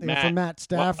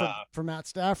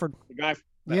Stafford, the guy,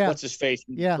 yeah. What's his face?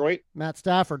 Yeah. Detroit? Matt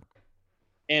Stafford.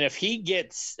 And if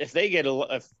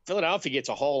Philadelphia gets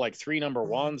a haul like 3 number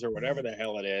ones or whatever the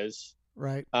hell it is,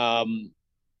 right? I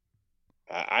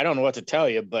don't know what to tell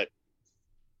you, but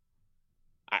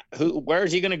where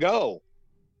is he going to go?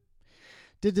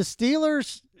 Did the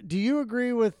Steelers? Do you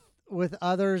agree with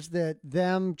others that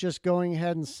them just going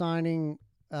ahead and signing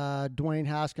Dwayne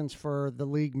Haskins for the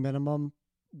league minimum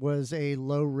was a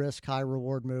low risk, high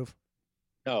reward move?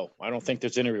 No, I don't think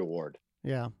there's any reward.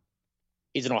 Yeah.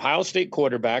 He's an Ohio State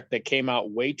quarterback that came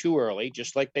out way too early,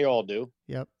 just like they all do.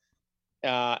 Yep.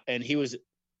 And he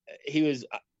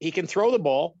can throw the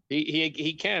ball.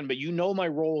 He can, but my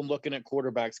role in looking at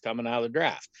quarterbacks coming out of the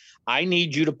draft. I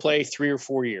need you to play 3 or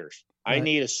 4 years. Right. I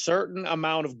need a certain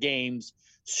amount of games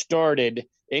started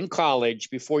in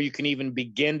college before you can even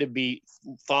begin to be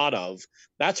thought of.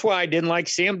 That's why I didn't like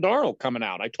Sam Darnold coming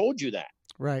out. I told you that.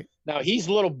 Right. Now, he's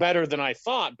a little better than I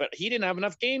thought, but he didn't have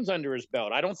enough games under his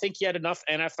belt. I don't think he had enough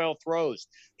NFL throws.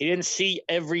 He didn't see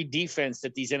every defense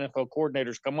that these NFL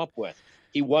coordinators come up with.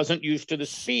 He wasn't used to the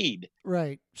speed.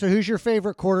 Right. So who's your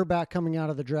favorite quarterback coming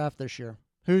out of the draft this year?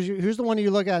 Who's the one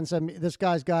you look at and say, this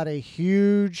guy's got a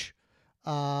huge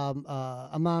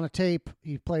amount of tape.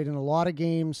 He played in a lot of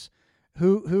games.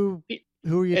 Who are you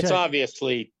taking? It's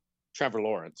obviously Trevor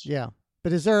Lawrence. Yeah.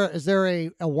 But is there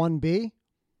a 1B?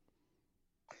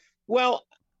 Well,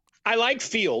 I like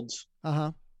Fields.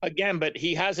 Uh-huh. Again, but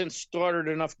he hasn't started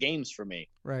enough games for me.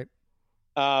 Right.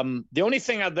 The only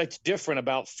thing that's different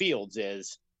about Fields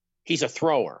is he's a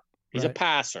thrower. He's a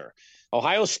passer.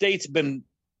 Ohio State's been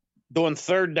doing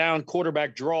third down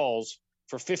quarterback draws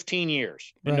for 15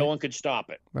 years, and no one could stop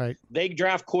it. Right. They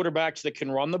draft quarterbacks that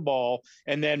can run the ball,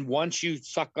 and then once you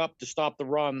suck up to stop the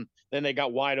run, then they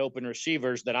got wide open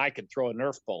receivers that I could throw a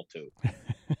Nerf ball to.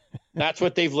 That's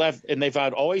what they've left, and they've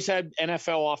always had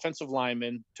NFL offensive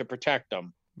linemen to protect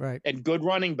them. Right. And good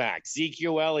running backs,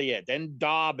 Ezekiel Elliott, then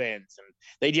Dobbins, and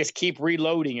they just keep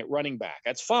reloading at running back.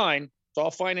 That's fine. It's all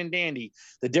fine and dandy.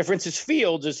 The difference is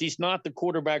Fields is he's not the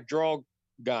quarterback draw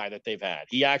guy that they've had.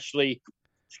 He actually,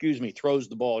 throws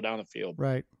the ball down the field.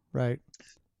 Right. Right.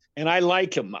 And I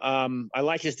like him. I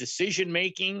like his decision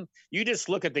making. You just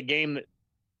look at the game that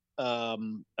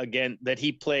again that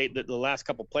he played the last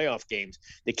couple playoff games.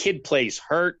 The kid plays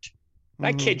hurt.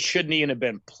 That kid shouldn't even have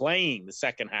been playing the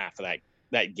second half of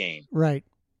that game. Right.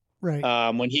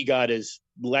 When he got his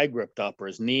leg ripped up or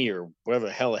his knee or whatever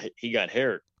the hell he got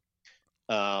hurt.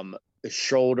 His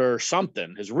shoulder,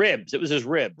 something, his ribs. It was his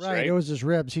ribs, right? It was his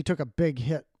ribs. He took a big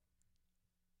hit.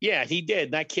 Yeah, he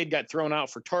did. That kid got thrown out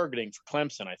for targeting for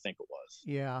Clemson, I think it was.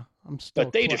 Yeah, I'm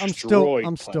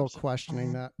still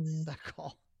questioning that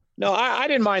call. No, I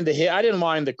didn't mind the hit. I didn't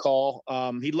mind the call.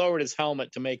 He lowered his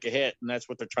helmet to make a hit, and that's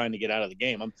what they're trying to get out of the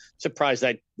game. I'm surprised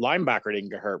that linebacker didn't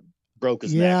get hurt, broke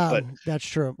his neck. But that's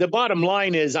true. The bottom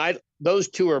line is, those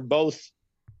two are both.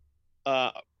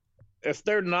 If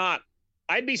they're not,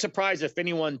 I'd be surprised if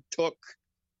anyone took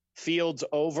Fields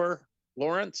over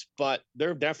Lawrence, but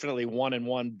they're definitely 1 and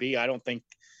 1B. I don't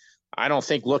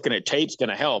think looking at tape's going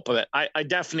to help, but I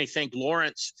definitely think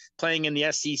Lawrence playing in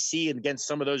the SEC and against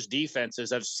some of those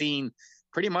defenses I've seen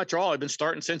pretty much all. I've been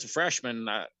starting since a freshman.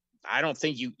 I don't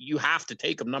think you have to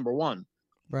take him number one.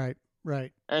 Right.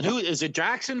 And who is it?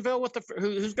 Jacksonville with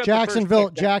who's got Jacksonville? The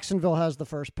first pick? Jacksonville has the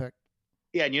first pick.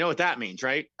 Yeah, and you know what that means,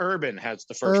 right? Urban has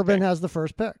the first. Urban has the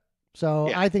first pick, so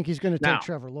yeah. I think he's going to take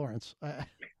Trevor Lawrence.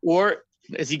 Or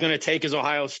is he going to take his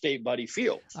Ohio State buddy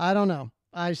Fields? I don't know.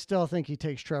 I still think he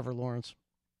takes Trevor Lawrence.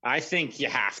 I think you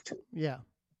have to. Yeah.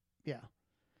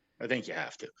 I think you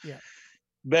have to. Yeah.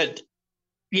 But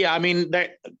yeah, I mean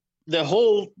the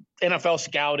whole NFL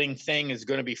scouting thing is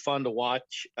going to be fun to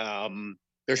watch.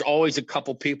 There's always a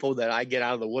couple people that I get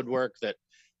out of the woodwork that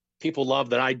people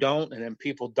love that I don't, and then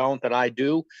people don't that I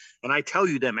do. And I tell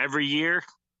you them every year,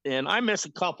 and I miss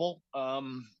a couple.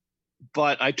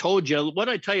 But I told you, what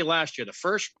did I tell you last year?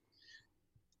 The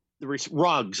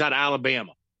Ruggs out of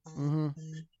Alabama. Mm-hmm.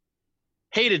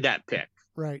 Hated that pick.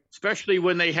 Right. Especially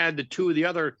when they had the two of the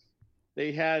other,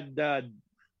 they had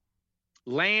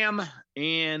Lamb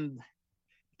and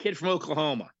kid from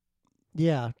Oklahoma.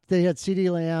 Yeah. They had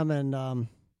CeeDee Lamb and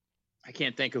I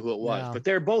can't think of who it was, but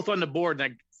they're both on the board,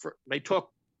 and they took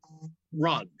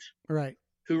Ruggs. Right.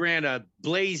 Who ran a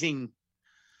blazing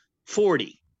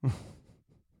 40.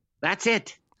 That's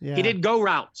it. Yeah. He didn't go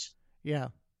routes. Yeah.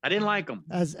 I didn't like him.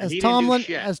 As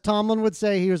Tomlin would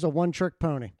say, he was a one-trick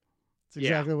pony. That's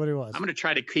exactly what he was. I'm going to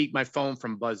try to keep my phone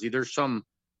from buzzy. There's some,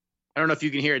 I don't know if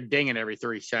you can hear it dinging every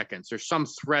 30 seconds. There's some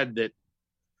thread that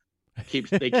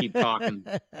they keep talking.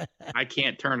 I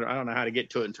can't turn it. I don't know how to get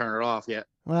to it and turn it off yet.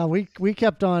 Well, we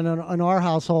kept on our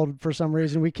household for some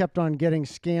reason. We kept on getting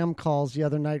scam calls the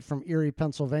other night from Erie,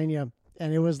 Pennsylvania,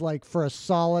 and it was like for a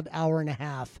solid hour and a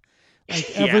half.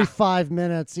 Like every 5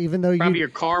 minutes, even though probably your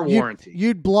car warranty,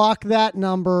 you'd block that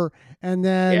number, and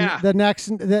then the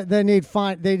next, then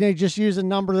they'd just use a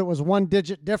number that was one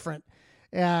digit different,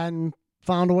 and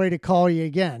found a way to call you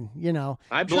again. You know,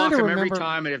 I block them every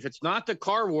time, and if it's not the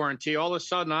car warranty, all of a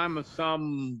sudden I'm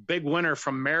some big winner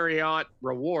from Marriott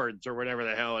Rewards or whatever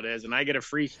the hell it is, and I get a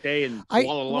free stay in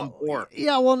Kuala Lumpur.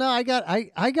 Yeah, well, no, I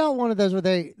got one of those where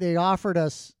they offered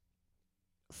us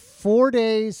 4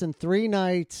 days and 3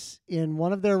 nights in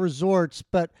one of their resorts,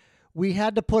 but we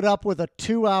had to put up with a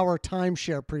 2-hour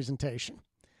timeshare presentation.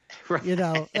 Right. You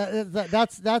know,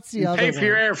 that's the other pay for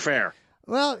your airfare.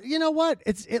 Well, you know what?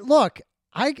 Look,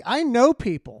 I know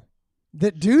people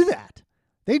that do that.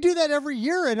 They do that every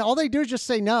year, and all they do is just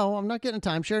say, no, I'm not getting a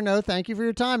timeshare. No, thank you for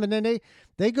your time. And then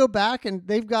they go back and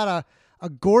they've got a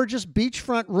gorgeous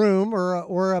beachfront room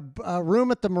or a room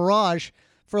at the Mirage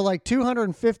for like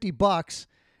 $250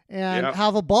 and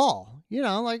have a ball, you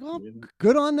know, like, well,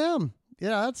 good on them.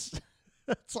 Yeah,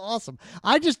 that's awesome.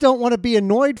 I just don't want to be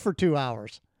annoyed for 2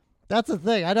 hours. That's the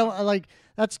thing.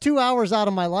 That's 2 hours out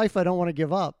of my life I don't want to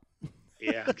give up.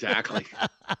 Yeah, exactly.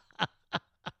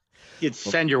 You'd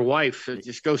send your wife,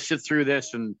 just go sit through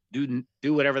this and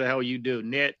do whatever the hell you do.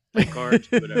 Knit, play cards,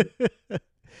 whatever.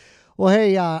 Well,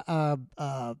 hey,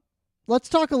 let's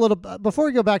talk a little before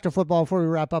we go back to football. Before we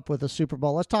wrap up with the Super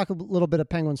Bowl, let's talk a little bit of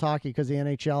Penguins hockey because the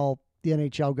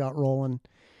NHL got rolling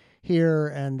here,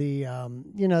 and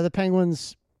the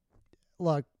Penguins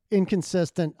look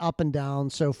inconsistent, up and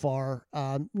down so far.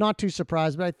 Not too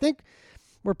surprised, but I think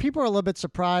where people are a little bit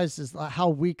surprised is how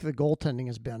weak the goaltending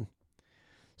has been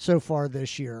so far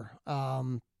this year.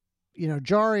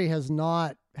 Jari has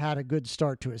not had a good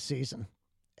start to his season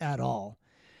at all.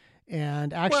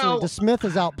 And actually, DeSmith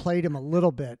has outplayed him a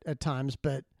little bit at times,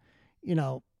 but,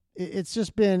 it's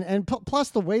just been, and plus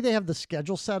the way they have the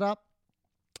schedule set up,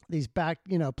 these back,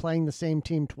 playing the same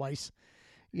team twice,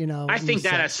 I think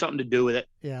that has something to do with it.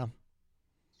 Yeah.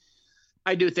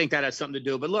 I do think that has something to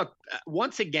do. But look,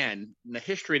 once again, in the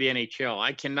history of the NHL,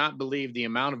 I cannot believe the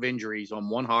amount of injuries on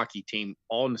one hockey team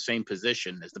all in the same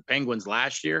position as the Penguins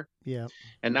last year. Yeah.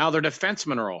 And now their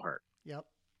defensemen are all hurt. Yep.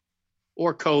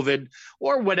 Or COVID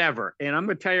or whatever. And I'm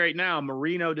going to tell you right now,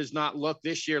 Marino does not look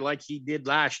this year like he did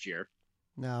last year.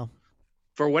 No.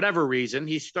 For whatever reason,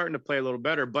 he's starting to play a little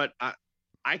better. But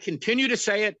I continue to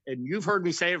say it, and you've heard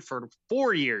me say it for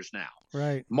 4 years now.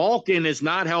 Right. Malkin is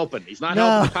not helping. He's not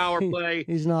helping the power play.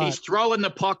 He's not. He's throwing the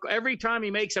puck. Every time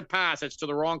he makes a pass, it's to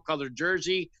the wrong colored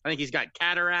jersey. I think he's got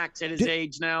cataracts at his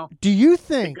age now. Do you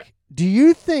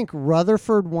think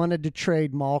Rutherford wanted to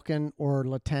trade Malkin or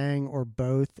Letang or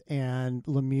both, and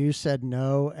Lemieux said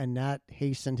no, and that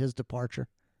hastened his departure?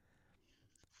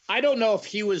 I don't know if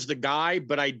he was the guy,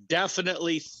 but I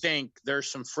definitely think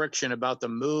there's some friction about the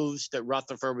moves that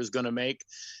Rutherford was going to make.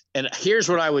 And here's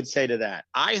what I would say to that.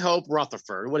 I hope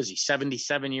Rutherford, what is he,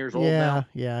 77 years old now?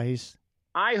 Yeah,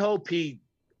 I hope he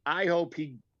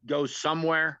goes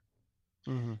somewhere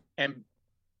and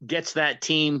gets that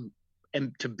team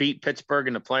and to beat Pittsburgh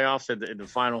in the playoffs at the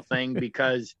final thing,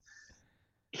 because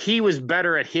he was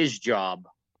better at his job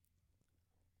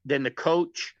than the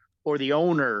coach or the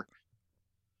owner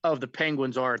of the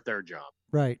Penguins are at their job.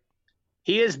 Right.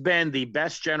 He has been the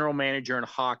best general manager in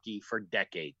hockey for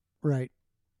decades. Right.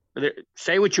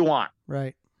 Say what you want.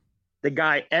 Right. The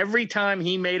guy, every time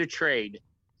he made a trade,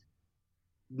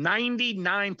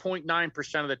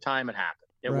 99.9% of the time it happened.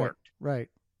 It worked. Right.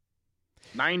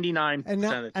 99% of the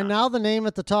time. And now the name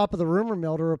at the top of the rumor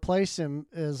mill to replace him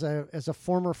is a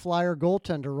former Flyer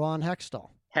goaltender, Ron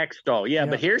Hextall. Yeah,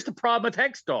 but here's the problem with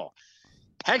Hextall.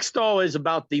 Hextall is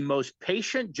about the most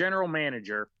patient general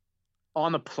manager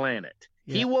on the planet.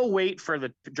 Yeah. He will wait for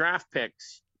the draft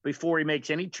picks before he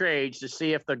makes any trades to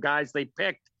see if the guys they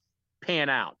picked pan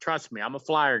out. Trust me, I'm a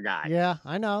Flyer guy. Yeah,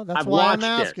 I know. That's why I'm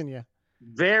asking you.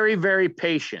 Very, very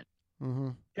patient. Mm-hmm.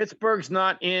 Pittsburgh's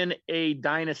not in a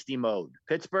dynasty mode.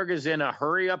 Pittsburgh is in a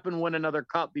hurry up and win another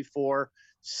cup before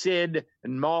Sid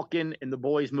and Malkin and the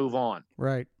boys move on.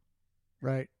 Right.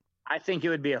 I think it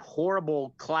would be a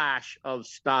horrible clash of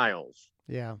styles.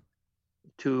 Yeah.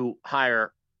 To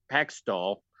hire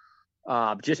Hextall,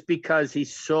 just because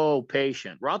he's so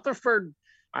patient. Rutherford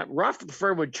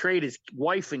would trade his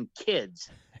wife and kids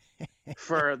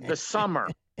for the summer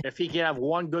if he could have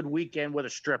one good weekend with a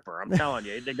stripper. I'm telling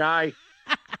you, the guy,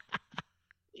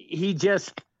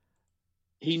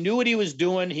 he knew what he was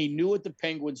doing. He knew what the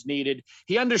Penguins needed.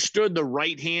 He understood the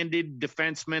right-handed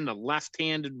defenseman, the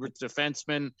left-handed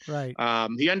defenseman. Right.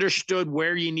 He understood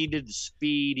where you needed the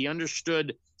speed. He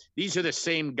understood these are the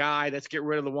same guy. Let's get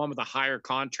rid of the one with a higher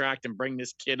contract and bring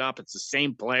this kid up. It's the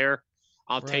same player.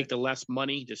 I'll take the less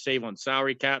money to save on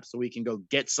salary cap so we can go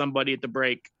get somebody at the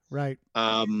break. Right.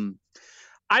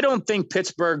 I don't think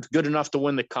Pittsburgh's good enough to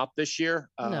win the cup this year.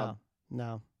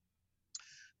 No.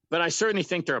 But I certainly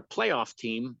think they're a playoff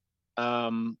team.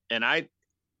 And I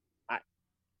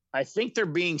think they're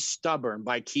being stubborn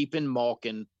by keeping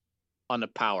Malkin on the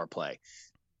power play.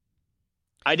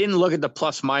 I didn't look at the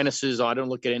plus minuses. I don't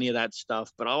look at any of that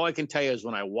stuff. But all I can tell you is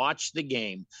when I watch the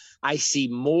game, I see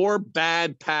more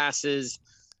bad passes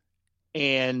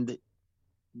and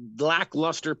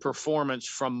lackluster performance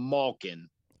from Malkin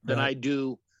than I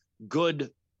do good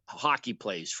hockey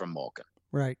plays from Malkin.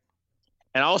 Right.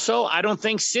 And also, I don't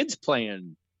think Sid's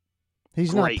playing.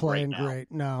 He's not playing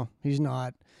great. No, he's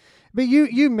not. But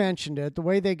you mentioned it. The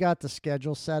way they got the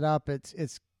schedule set up,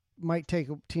 it's might take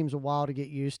teams a while to get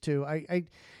used to.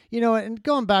 And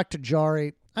going back to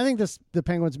Jarry, I think the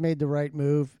Penguins made the right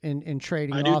move in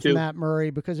trading off Matt Murray,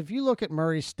 because if you look at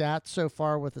Murray's stats so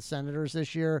far with the Senators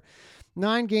this year,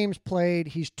 9 games played,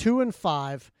 he's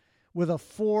 2-5 with a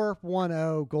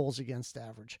 4.10 goals against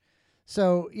average.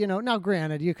 So, now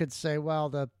granted, you could say, well,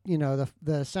 the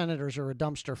Senators are a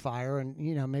dumpster fire, and,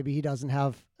 maybe he doesn't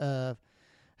have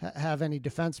any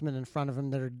defensemen in front of him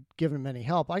that are giving him any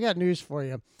help. I got news for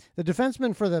you. The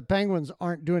defensemen for the Penguins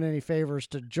aren't doing any favors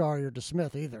to Jarry or to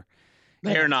Smith either.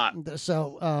 They're not.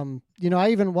 So, I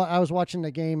was watching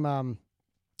the game,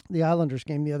 the Islanders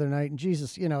game the other night, and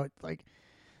Jesus,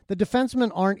 the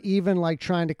defensemen aren't even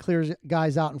trying to clear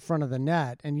guys out in front of the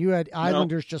net. And you had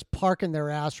Islanders just parking their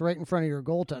ass right in front of your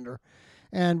goaltender.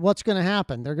 And what's going to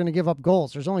happen? They're going to give up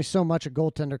goals. There's only so much a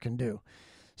goaltender can do.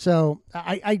 So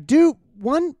I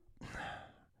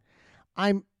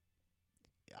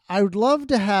would love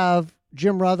to have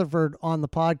Jim Rutherford on the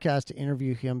podcast to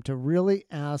interview him, to really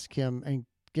ask him and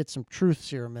get some truth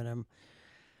serum in him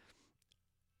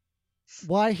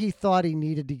why he thought he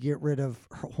needed to get rid of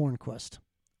Hornquist.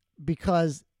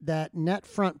 Because that net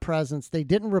front presence, they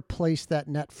didn't replace that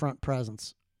net front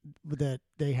presence that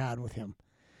they had with him.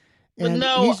 And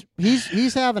no,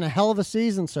 he's having a hell of a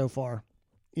season so far,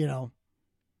 you know.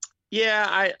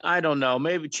 Yeah, I don't know.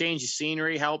 Maybe change of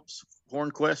scenery helps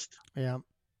Hornquist. Yeah.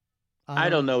 I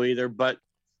don't know either, but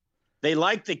they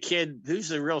like the kid. Who's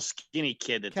the real skinny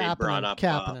kid that they brought up?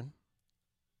 Kapanen.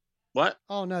 What?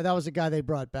 Oh, no, that was the guy they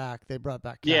brought back. They brought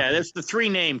back Kapanen. Yeah, that's the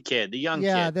 3-name kid, the young kid.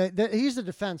 Yeah, he's a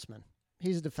defenseman.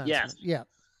 He's a defenseman. Yes. Yeah.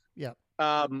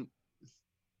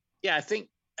 Yeah,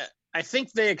 I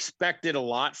think they expected a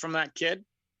lot from that kid,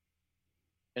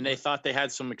 and they thought they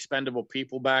had some expendable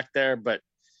people back there. But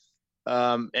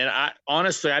and I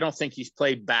honestly, I don't think he's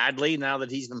played badly now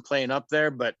that he's been playing up there.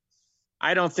 But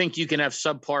I don't think you can have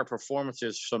subpar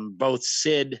performances from both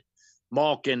Sid,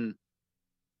 Malkin,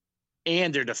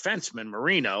 and their defenseman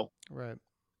Marino, right,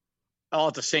 all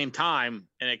at the same time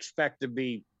and expect to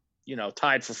be,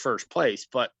 tied for first place.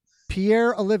 But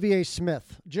Pierre-Olivier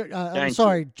Smith.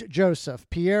 Joseph.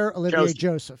 Pierre-Olivier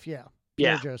Joseph. Yeah.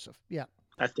 Pierre Joseph. Yeah.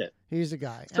 That's it. He's the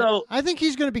guy. So I think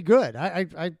he's going to be good. I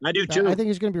do too. I think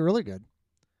he's going to be really good.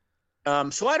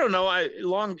 So I don't know. As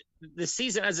the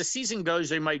season goes,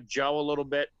 they might gel a little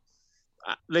bit.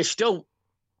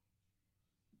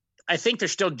 I think they're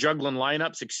still juggling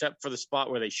lineups, except for the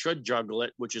spot where they should juggle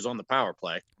it, which is on the power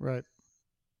play. Right.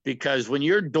 Because when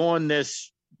you're doing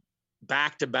this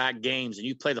back-to-back games and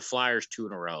you play the Flyers 2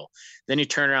 in a row, then you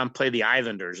turn around and play the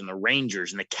Islanders and the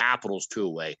Rangers and the Capitals 2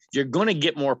 away, you're going to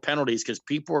get more penalties because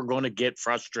people are going to get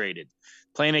frustrated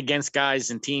playing against guys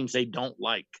and teams they don't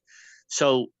like.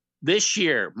 So this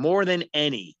year, more than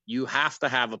any, you have to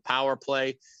have a power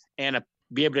play and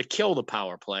be able to kill the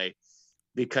power play,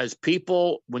 because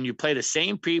people, when you play the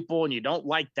same people and you don't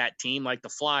like that team, like the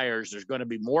Flyers, there's going to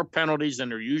be more penalties than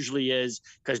there usually is,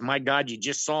 because, my God, you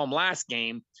just saw them last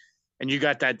game. And you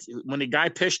got that when the guy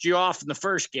pissed you off in the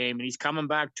first game and he's coming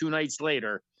back 2 nights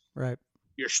later, right?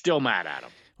 You're still mad at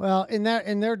him. Well, in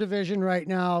their division right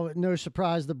now, no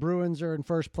surprise, the Bruins are in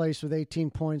first place with 18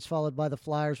 points, followed by the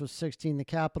Flyers with 16, the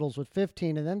Capitals with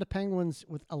 15, and then the Penguins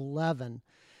with 11.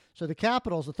 So the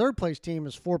Capitals, the third place team,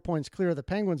 is 4 points clear of the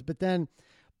Penguins, but then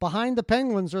behind the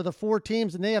Penguins are the 4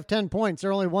 teams, and they have 10 points.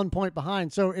 They're only 1 point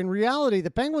behind. So in reality, the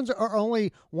Penguins are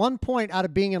only 1 point out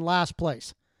of being in last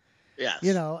place. Yes.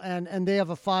 And they have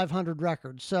a 500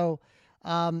 record. So,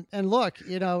 and look,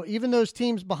 even those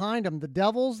teams behind them, the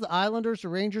Devils, the Islanders, the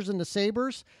Rangers, and the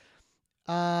Sabres,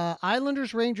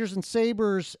 Islanders, Rangers, and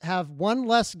Sabres have 1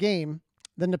 less game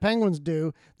than the Penguins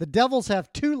do. The Devils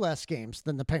have 2 less games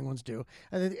than the Penguins do.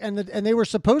 And they were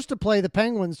supposed to play the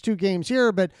Penguins 2 games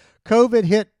here, but COVID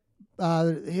hit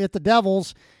the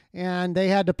Devils, and they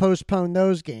had to postpone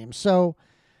those games. So,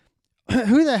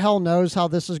 who the hell knows how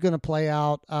this is going to play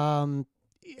out?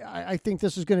 I think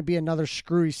this is going to be another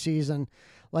screwy season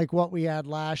like what we had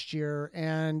last year.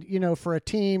 And, for a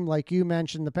team like you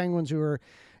mentioned, the Penguins, who are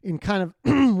in kind of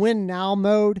win now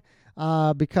mode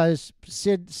because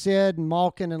Sid and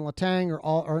Malkin and Letang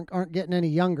aren't getting any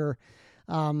younger.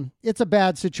 It's a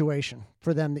bad situation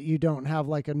for them that you don't have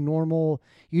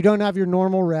you don't have your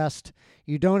normal rest.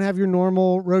 You don't have your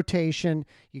normal rotation.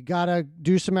 You got to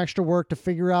do some extra work to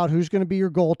figure out who's going to be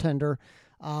your goaltender.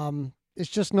 It's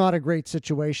just not a great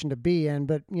situation to be in,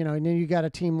 but and then you got a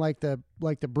team like the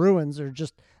Bruins are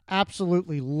just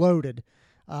absolutely loaded.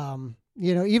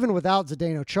 Even without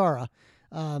Zdeno Chara,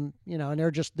 and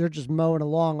they're just mowing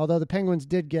along. Although the Penguins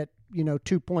did get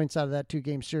 2 points out of that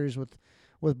 2-game series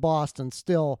with Boston,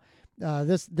 still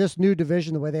this new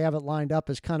division, the way they have it lined up,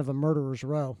 is kind of a murderer's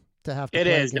row to have to it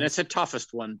play is against. And it's the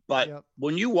toughest one. But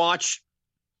when you watch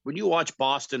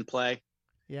Boston play,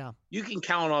 you can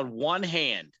count on one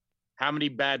hand how many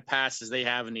bad passes they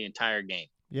have in the entire game.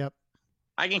 Yep.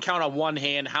 I can count on one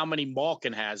hand how many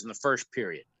Malkin has in the first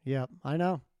period. Yep, I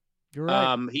know. You're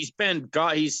right.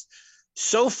 He's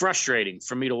so frustrating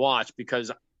for me to watch,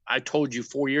 because I told you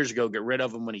 4 years ago, get rid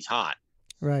of him when he's hot.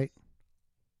 Right.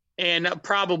 And that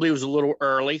probably was a little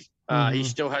early. He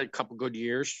still had a couple good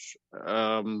years.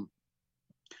 But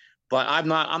I'm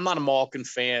not a Malkin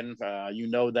fan. You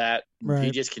know that. Right.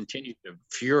 He just continued to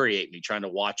infuriate me trying to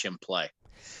watch him play.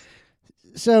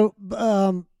 So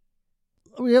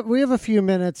we have a few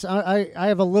minutes. I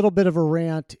have a little bit of a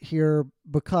rant here,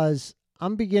 because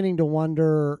I'm beginning to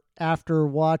wonder, after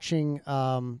watching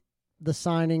the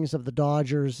signings of the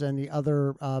Dodgers and the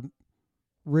other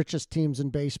richest teams in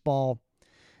baseball,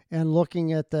 and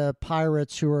looking at the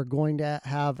Pirates, who are going to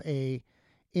have a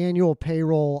annual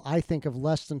payroll, I think, of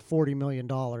less than $40 million.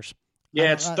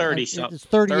 Yeah, it's 30 something. It's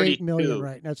 38 million,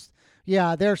 right?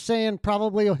 They're saying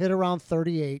probably will hit around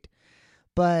 38.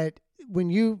 But when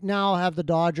you now have the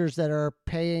Dodgers that are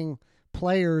paying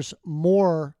players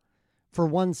more for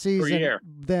one season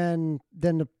than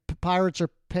the Pirates are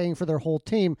paying for their whole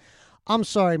team. I'm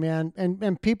sorry, man.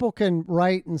 And people can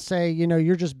write and say,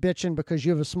 you're just bitching because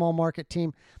you have a small market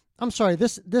team. I'm sorry.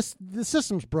 The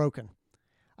system's broken.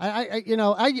 I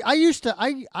used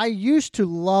to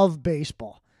love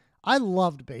baseball. I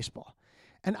loved baseball,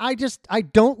 and I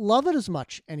don't love it as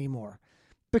much anymore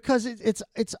because it's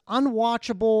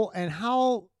unwatchable. And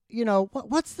how,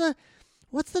 what's the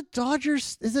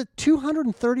Dodgers? Is it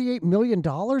 $238 million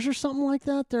or something like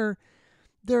that?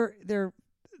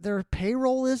 Their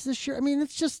payroll is this year. I mean,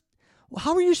 it's just,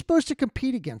 how are you supposed to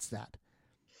compete against that?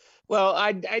 Well,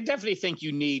 I definitely think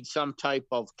you need some type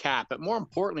of cap, but more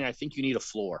importantly, I think you need a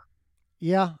floor.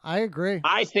 Yeah, I agree.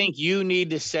 I think you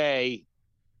need to sign,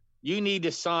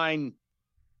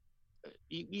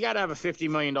 you got to have a $50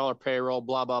 million payroll,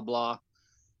 blah, blah, blah.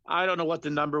 I don't know what the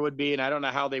number would be, and I don't know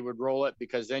how they would roll it,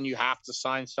 because then you have to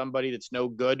sign somebody that's no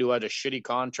good, who had a shitty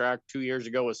contract 2 years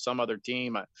ago with some other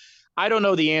team. I don't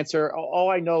know the answer. All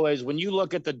I know is when you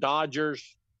look at the Dodgers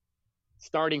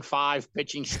starting 5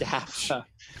 pitching staff,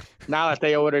 now that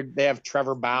they have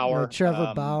Trevor Bauer.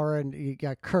 Bauer, and you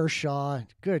got Kershaw.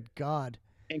 Good God.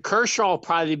 And Kershaw will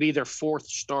probably be their 4th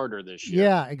starter this year.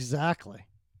 Yeah, exactly.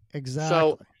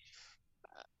 So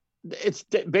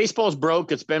baseball's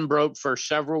broke. It's been broke for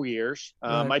several years.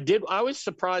 Right. I was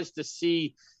surprised to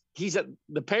see he's at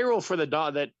the payroll for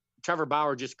that Trevor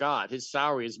Bauer just got. His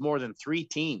salary is more than 3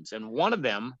 teams, and one of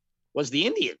them was the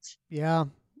Indians. Yeah.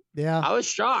 I was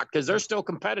shocked because they're still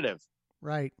competitive.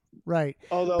 Right.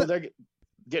 Although they're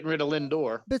getting rid of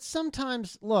Lindor. But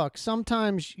sometimes I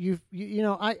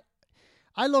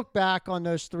look back on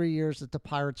those 3 years that the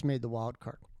Pirates made the wild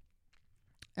card.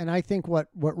 And I think what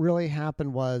really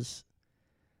happened was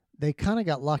they kind of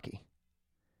got lucky,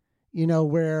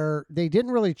 where they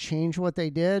didn't really change what they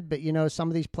did. But, some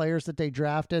of these players that they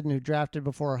drafted and who drafted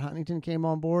before Huntington came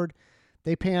on board,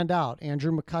 they panned out.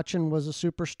 Andrew McCutchen was a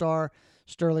superstar.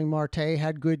 Sterling Marte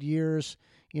had good years.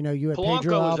 You had Polanco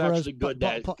Pedro Alvarez. Was good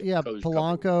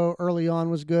Polanco early on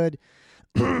was good.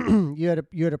 You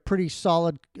had a pretty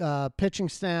solid pitching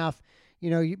staff.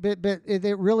 But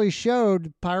it really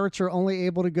showed Pirates are only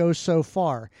able to go so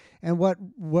far. And what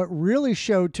really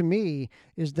showed to me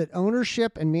is that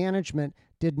ownership and management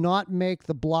did not make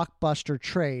the blockbuster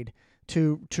trade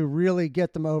to really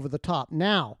get them over the top.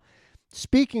 Now,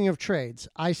 speaking of trades,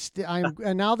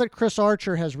 and now that Chris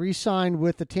Archer has re-signed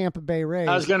with the Tampa Bay Rays,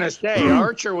 I was going to say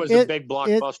Archer was a big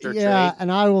blockbuster trade. Yeah,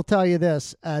 and I will tell you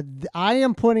this: I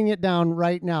am putting it down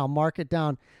right now. Mark it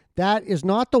down. That is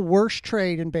not the worst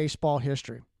trade in baseball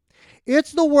history.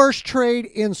 It's the worst trade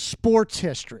in sports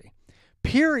history.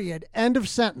 Period. End of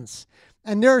sentence.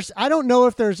 And I don't know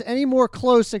if there's any more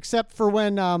close except for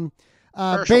when Babe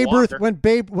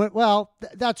Ruth,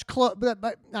 that's close.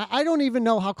 But I don't even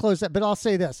know how close that. But I'll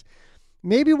say this: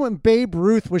 maybe when Babe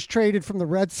Ruth was traded from the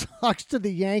Red Sox to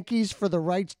the Yankees for the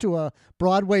rights to a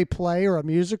Broadway play or a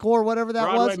musical or whatever that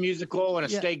was. Broadway musical and a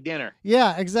steak dinner.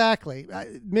 Yeah, exactly.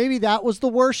 Maybe that was the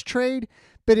worst trade.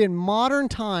 But in modern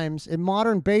times, in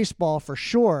modern baseball for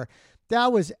sure,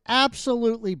 that was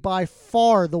absolutely by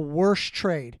far the worst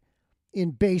trade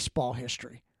in baseball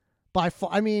history. By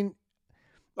far. I mean,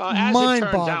 as it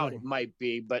turns out, it might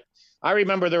be. But I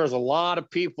remember there was a lot of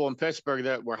people in Pittsburgh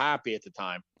that were happy at the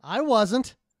time. I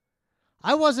wasn't.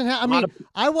 I wasn't. I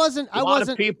wasn't. A lot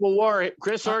of people were.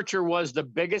 Chris Archer was the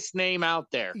biggest name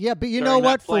out there. Yeah, but you know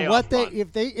what? For what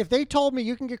if they told me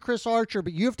you can get Chris Archer,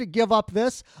 but you have to give up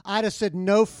this, I'd have said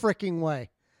no freaking way,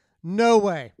 no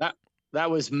way. That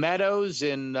was Meadows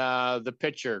and the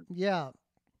pitcher. Yeah.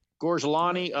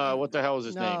 Gorgelani. What the hell was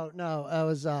his name? No, it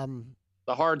was the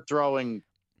hard throwing.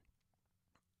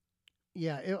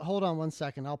 Yeah. Hold on one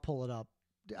second. I'll pull it up.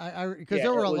 Because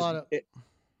there were a lot of.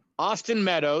 Austin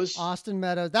Meadows.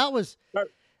 That was. But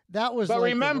like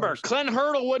remember, Clint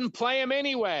Hurdle wouldn't play him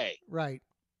anyway. Right.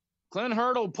 Clint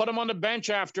Hurdle put him on the bench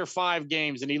after 5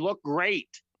 games, and he looked great.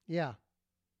 Yeah.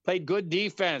 Played good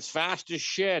defense, fast as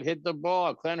shit, hit the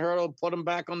ball. Clint Hurdle put him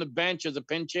back on the bench as a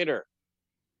pinch hitter.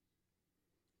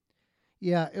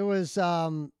 Yeah, it was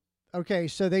okay.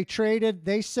 So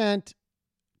they sent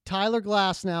Tyler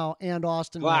Glasnow and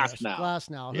Austin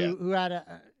Glasnow,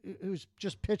 who's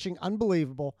just pitching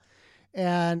unbelievable,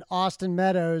 and Austin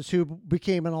Meadows, who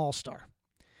became an all-star.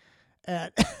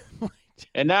 And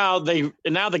now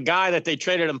the guy that they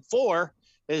traded him for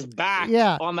is back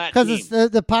on that team.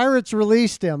 Because the Pirates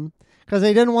released him because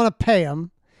they didn't want to pay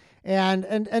him.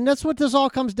 And that's what this all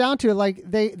comes down to. Like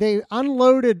they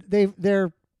unloaded, they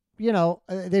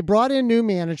brought in new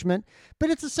management, but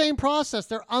it's the same process.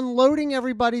 They're unloading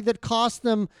everybody that cost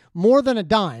them more than a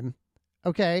dime.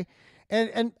 Okay.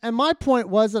 And my point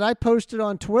was that I posted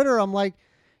on Twitter, I'm like,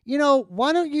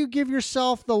 why don't you give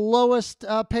yourself the lowest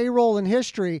payroll in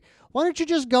history? Why don't you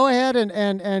just go ahead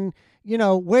and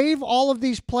waive all of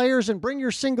these players and bring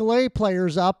your single A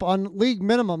players up on league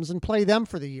minimums and play them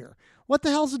for the year? What the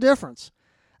hell's the difference?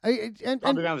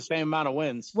 Probably got the same amount of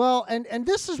wins. Well, and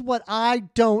this is what I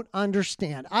don't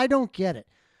understand. I don't get it.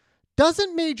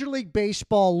 Doesn't Major League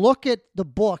Baseball look at the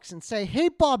books and say, hey,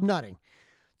 Bob Nutting,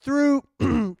 through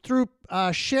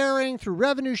sharing, through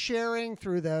revenue sharing,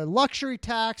 through the luxury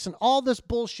tax and all this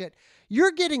bullshit,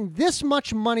 you're getting this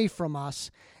much money from us,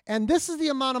 and this is the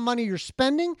amount of money you're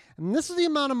spending, and this is the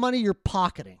amount of money you're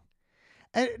pocketing.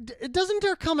 And doesn't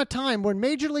there come a time when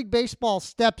Major League Baseball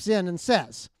steps in and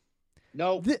says,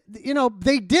 no,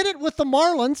 they did it with the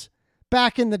Marlins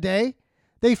back in the day.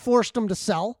 They forced them to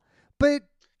sell, but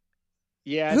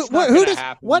yeah, it's not going to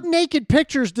happen. What naked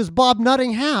pictures does Bob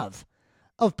Nutting have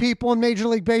of people in Major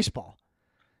League Baseball?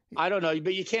 I don't know,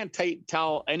 but you can't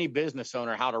tell any business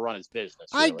owner how to run his business.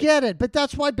 Really. I get it, but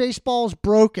that's why baseball is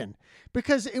broken.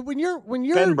 Because when you're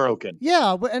been broken.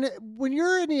 Yeah, and when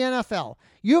you're in the NFL,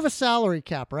 you have a salary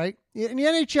cap, right? In the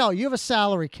NHL, you have a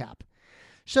salary cap.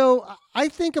 So I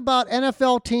think about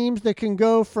NFL teams that can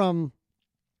go from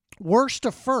worst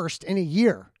to first in a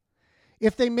year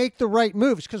if they make the right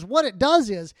moves. Because what it does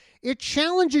is it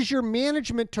challenges your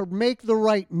management to make the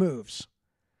right moves,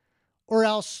 or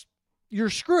else you're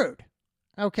screwed.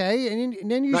 Okay,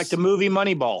 and then you like the movie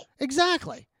Moneyball.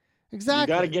 Exactly. You got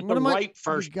to get the right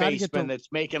first baseman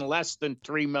that's making less than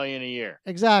 $3 million a year.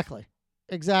 Exactly.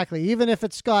 Even if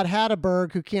it's Scott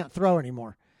Hatteberg who can't throw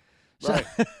anymore. So, right.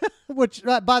 Which,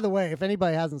 by the way, if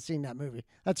anybody hasn't seen that movie,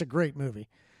 that's a great movie.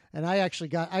 And I've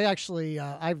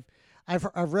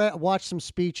watched some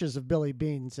speeches of Billy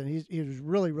Beanes, and he was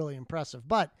really, really impressive.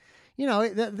 But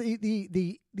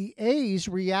the A's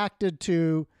reacted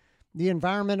to the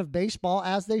environment of baseball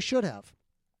as they should have.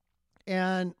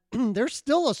 And they're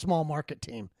still a small market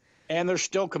team. And they're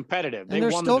still competitive. They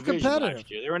won the division last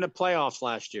year. They were in the playoffs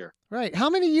last year. Right. How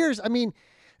many years? I mean,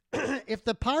 if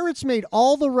the Pirates made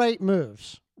all the right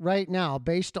moves right now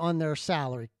based on their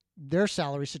salary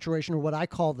situation, or what I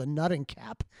call the nutting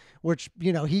cap, which,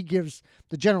 he gives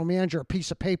the general manager a piece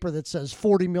of paper that says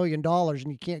 $40 million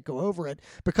and you can't go over it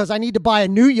because I need to buy a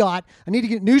new yacht. I need to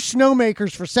get new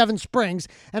snowmakers for Seven Springs,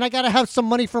 and I got to have some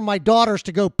money for my daughters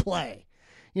to go play.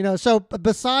 So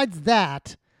besides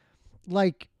that,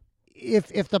 like,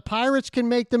 if the Pirates can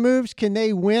make the moves, can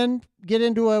they get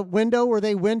into a window where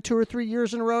they win 2 or 3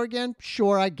 years in a row again?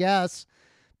 Sure, I guess.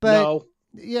 But no.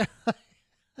 Yeah,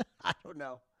 I don't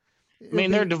know. I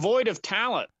mean, they're devoid of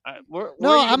talent.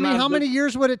 How many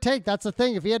years would it take? That's the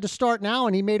thing. If he had to start now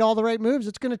and he made all the right moves,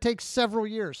 it's going to take several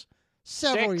years.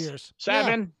 6,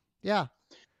 7. Yeah. I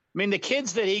mean, the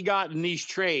kids that he got in these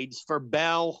trades for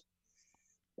Bell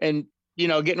and,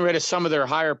 getting rid of some of their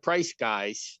higher price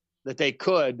guys that they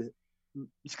could,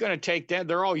 it's going to take them.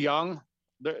 They're all young.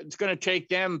 It's going to take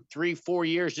them 3-4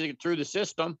 years to get through the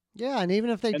system. Yeah, and even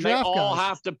if they draft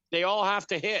they all have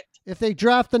to hit. If they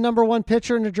draft the number 1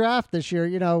 pitcher in the draft this year,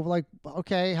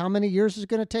 okay, how many years is it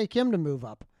going to take him to move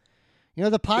up?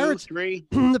 The Pirates, 2, 3.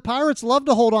 The Pirates love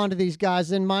to hold on to these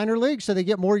guys in minor leagues so they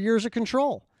get more years of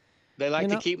control. They like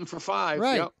to keep them for 5.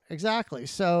 Right, yep. Exactly.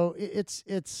 So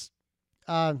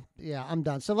I'm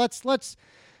done.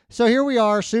 So here we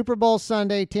are, Super Bowl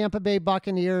Sunday, Tampa Bay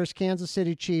Buccaneers, Kansas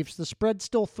City Chiefs. The spread's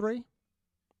still 3?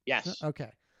 Yes. Okay.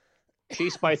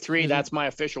 Chiefs by 3. That's my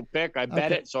official pick. I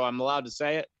bet it, so I'm allowed to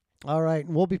say it. All right.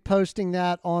 We'll be posting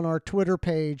that on our Twitter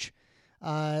page,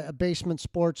 Basement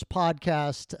Sports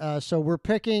Podcast. So we're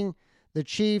picking the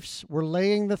Chiefs. We're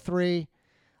laying the 3.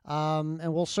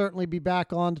 And we'll certainly be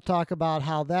back on to talk about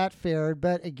how that fared.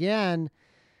 But again,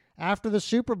 after the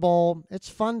Super Bowl, it's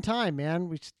fun time, man.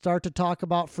 We start to talk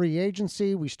about free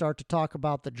agency. We start to talk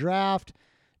about the draft.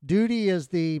 Duty is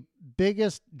the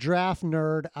biggest draft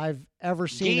nerd I've ever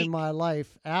seen in my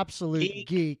life. Absolute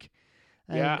geek.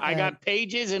 Yeah, I got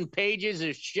pages and pages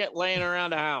of shit laying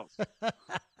around the house.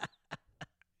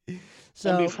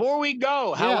 So and before we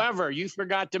go, however, you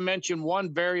forgot to mention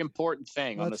one very important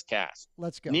thing on this cast.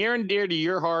 Let's go. Near and dear to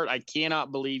your heart, I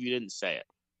cannot believe you didn't say it.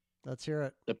 Let's hear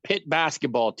it. The Pitt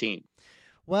basketball team.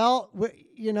 Well,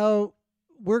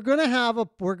 we're gonna have a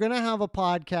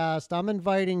podcast. I'm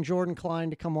inviting Jordan Klein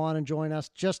to come on and join us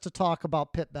just to talk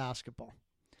about Pitt basketball.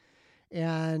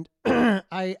 And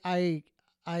I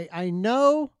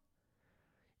know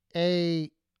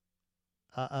a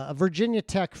Virginia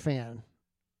Tech fan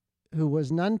who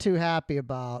was none too happy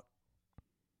about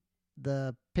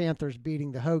the Panthers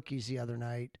beating the Hokies the other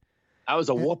night. That was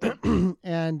a whooping.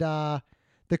 And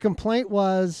the complaint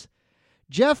was,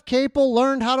 Jeff Capel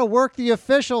learned how to work the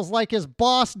officials like his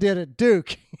boss did at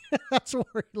Duke. That's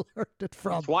where he learned it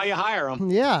from. That's why you hire him.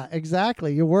 Yeah,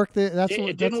 exactly. You work the.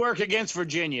 It didn't work against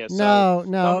Virginia. So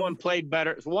no. Someone played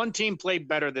better. One team played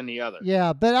better than the other.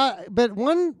 Yeah, but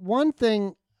one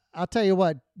thing, I'll tell you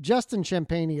what, Justin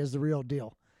Champagnie is the real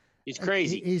deal. He's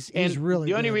crazy. He's really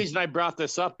the only good. reason I brought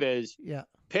this up is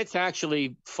Pitt's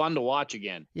actually fun to watch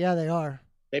again. Yeah, they are.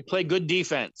 They play good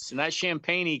defense, and that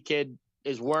Champagnie kid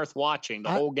is worth watching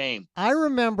the whole game. I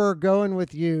remember going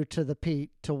with you to the Pete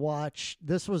to watch.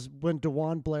 This was when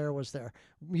DeJuan Blair was there.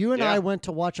 You and I went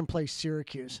to watch him play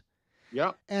Syracuse.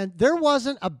 Yeah. And there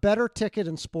wasn't a better ticket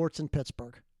in sports in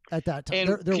Pittsburgh at that time. And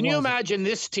there can you wasn't. imagine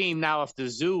this team now if the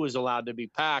zoo was allowed to be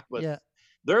packed with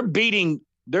they're beating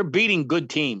good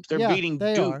teams. They're beating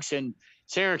Dukes and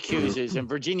Syracuse's and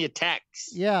Virginia Tech's.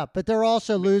 Yeah, but they're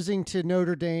also losing to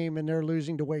Notre Dame and they're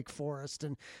losing to Wake Forest.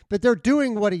 But they're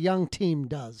doing what a young team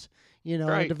does,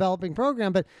 a developing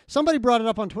program. But somebody brought it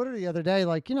up on Twitter the other day,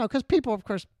 because people, of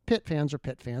course, Pitt fans are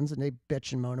Pitt fans and they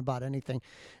bitch and moan about anything.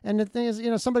 And the thing is,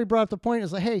 somebody brought up the point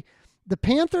is like, hey, the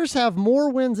Panthers have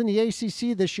more wins in the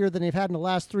ACC this year than they've had in the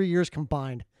last 3 years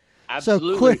combined.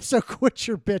 Absolutely. So quit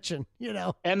your bitching,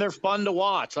 And they're fun to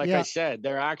watch. Like I said,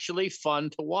 they're actually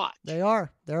fun to watch. They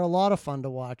are. They're a lot of fun to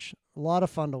watch.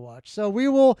 So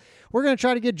we're going to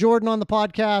try to get Jordan on the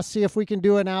podcast, see if we can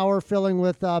do an hour filling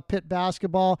with Pitt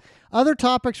basketball. Other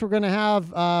topics we're going to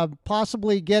have,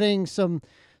 possibly getting some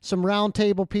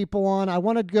roundtable people on. I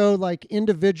want to go like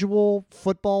individual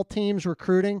football teams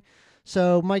recruiting.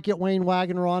 So might get Wayne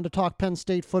Wagner on to talk Penn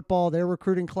State football, their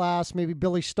recruiting class. Maybe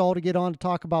Billy Stahl to get on to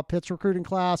talk about Pitt's recruiting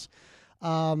class.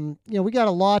 We got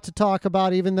a lot to talk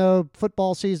about. Even though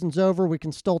football season's over, we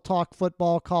can still talk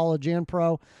football, college, and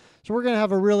pro. So we're going to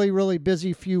have a really, really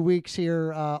busy few weeks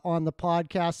here on the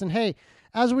podcast. And hey,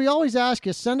 as we always ask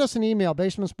you, send us an email,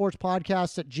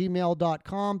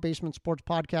 basementsportspodcast@gmail.com,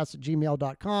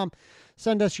 basementsportspodcast@gmail.com.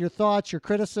 Send us your thoughts, your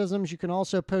criticisms. You can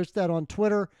also post that on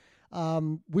Twitter.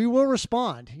 We will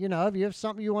respond. If you have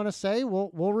something you want to say,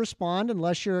 we'll respond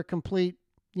unless you're a complete,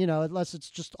 unless it's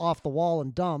just off the wall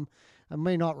and dumb. I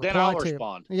may not reply then I'll to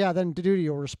respond. You. Yeah, then Duty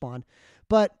will respond.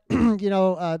 But,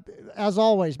 as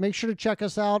always, make sure to check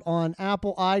us out on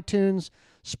Apple, iTunes,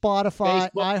 Spotify,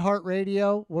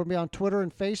 iHeartRadio. We'll be on Twitter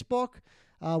and Facebook.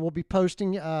 We'll be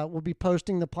posting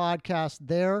the podcast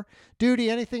there. Duty,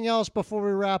 anything else before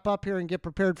we wrap up here and get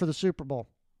prepared for the Super Bowl?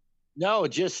 No,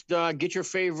 just get your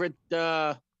favorite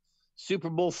Super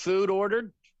Bowl food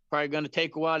ordered. Probably going to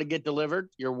take a while to get delivered.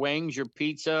 Your wings, your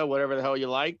pizza, whatever the hell you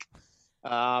like.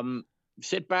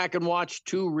 Sit back and watch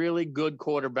two really good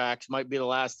quarterbacks. Might be the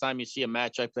last time you see a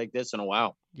matchup like this in a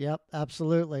while. Yep,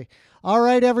 absolutely. All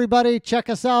right, everybody. Check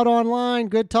us out online.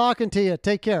 Good talking to you.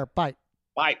 Take care. Bye.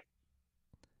 Bye.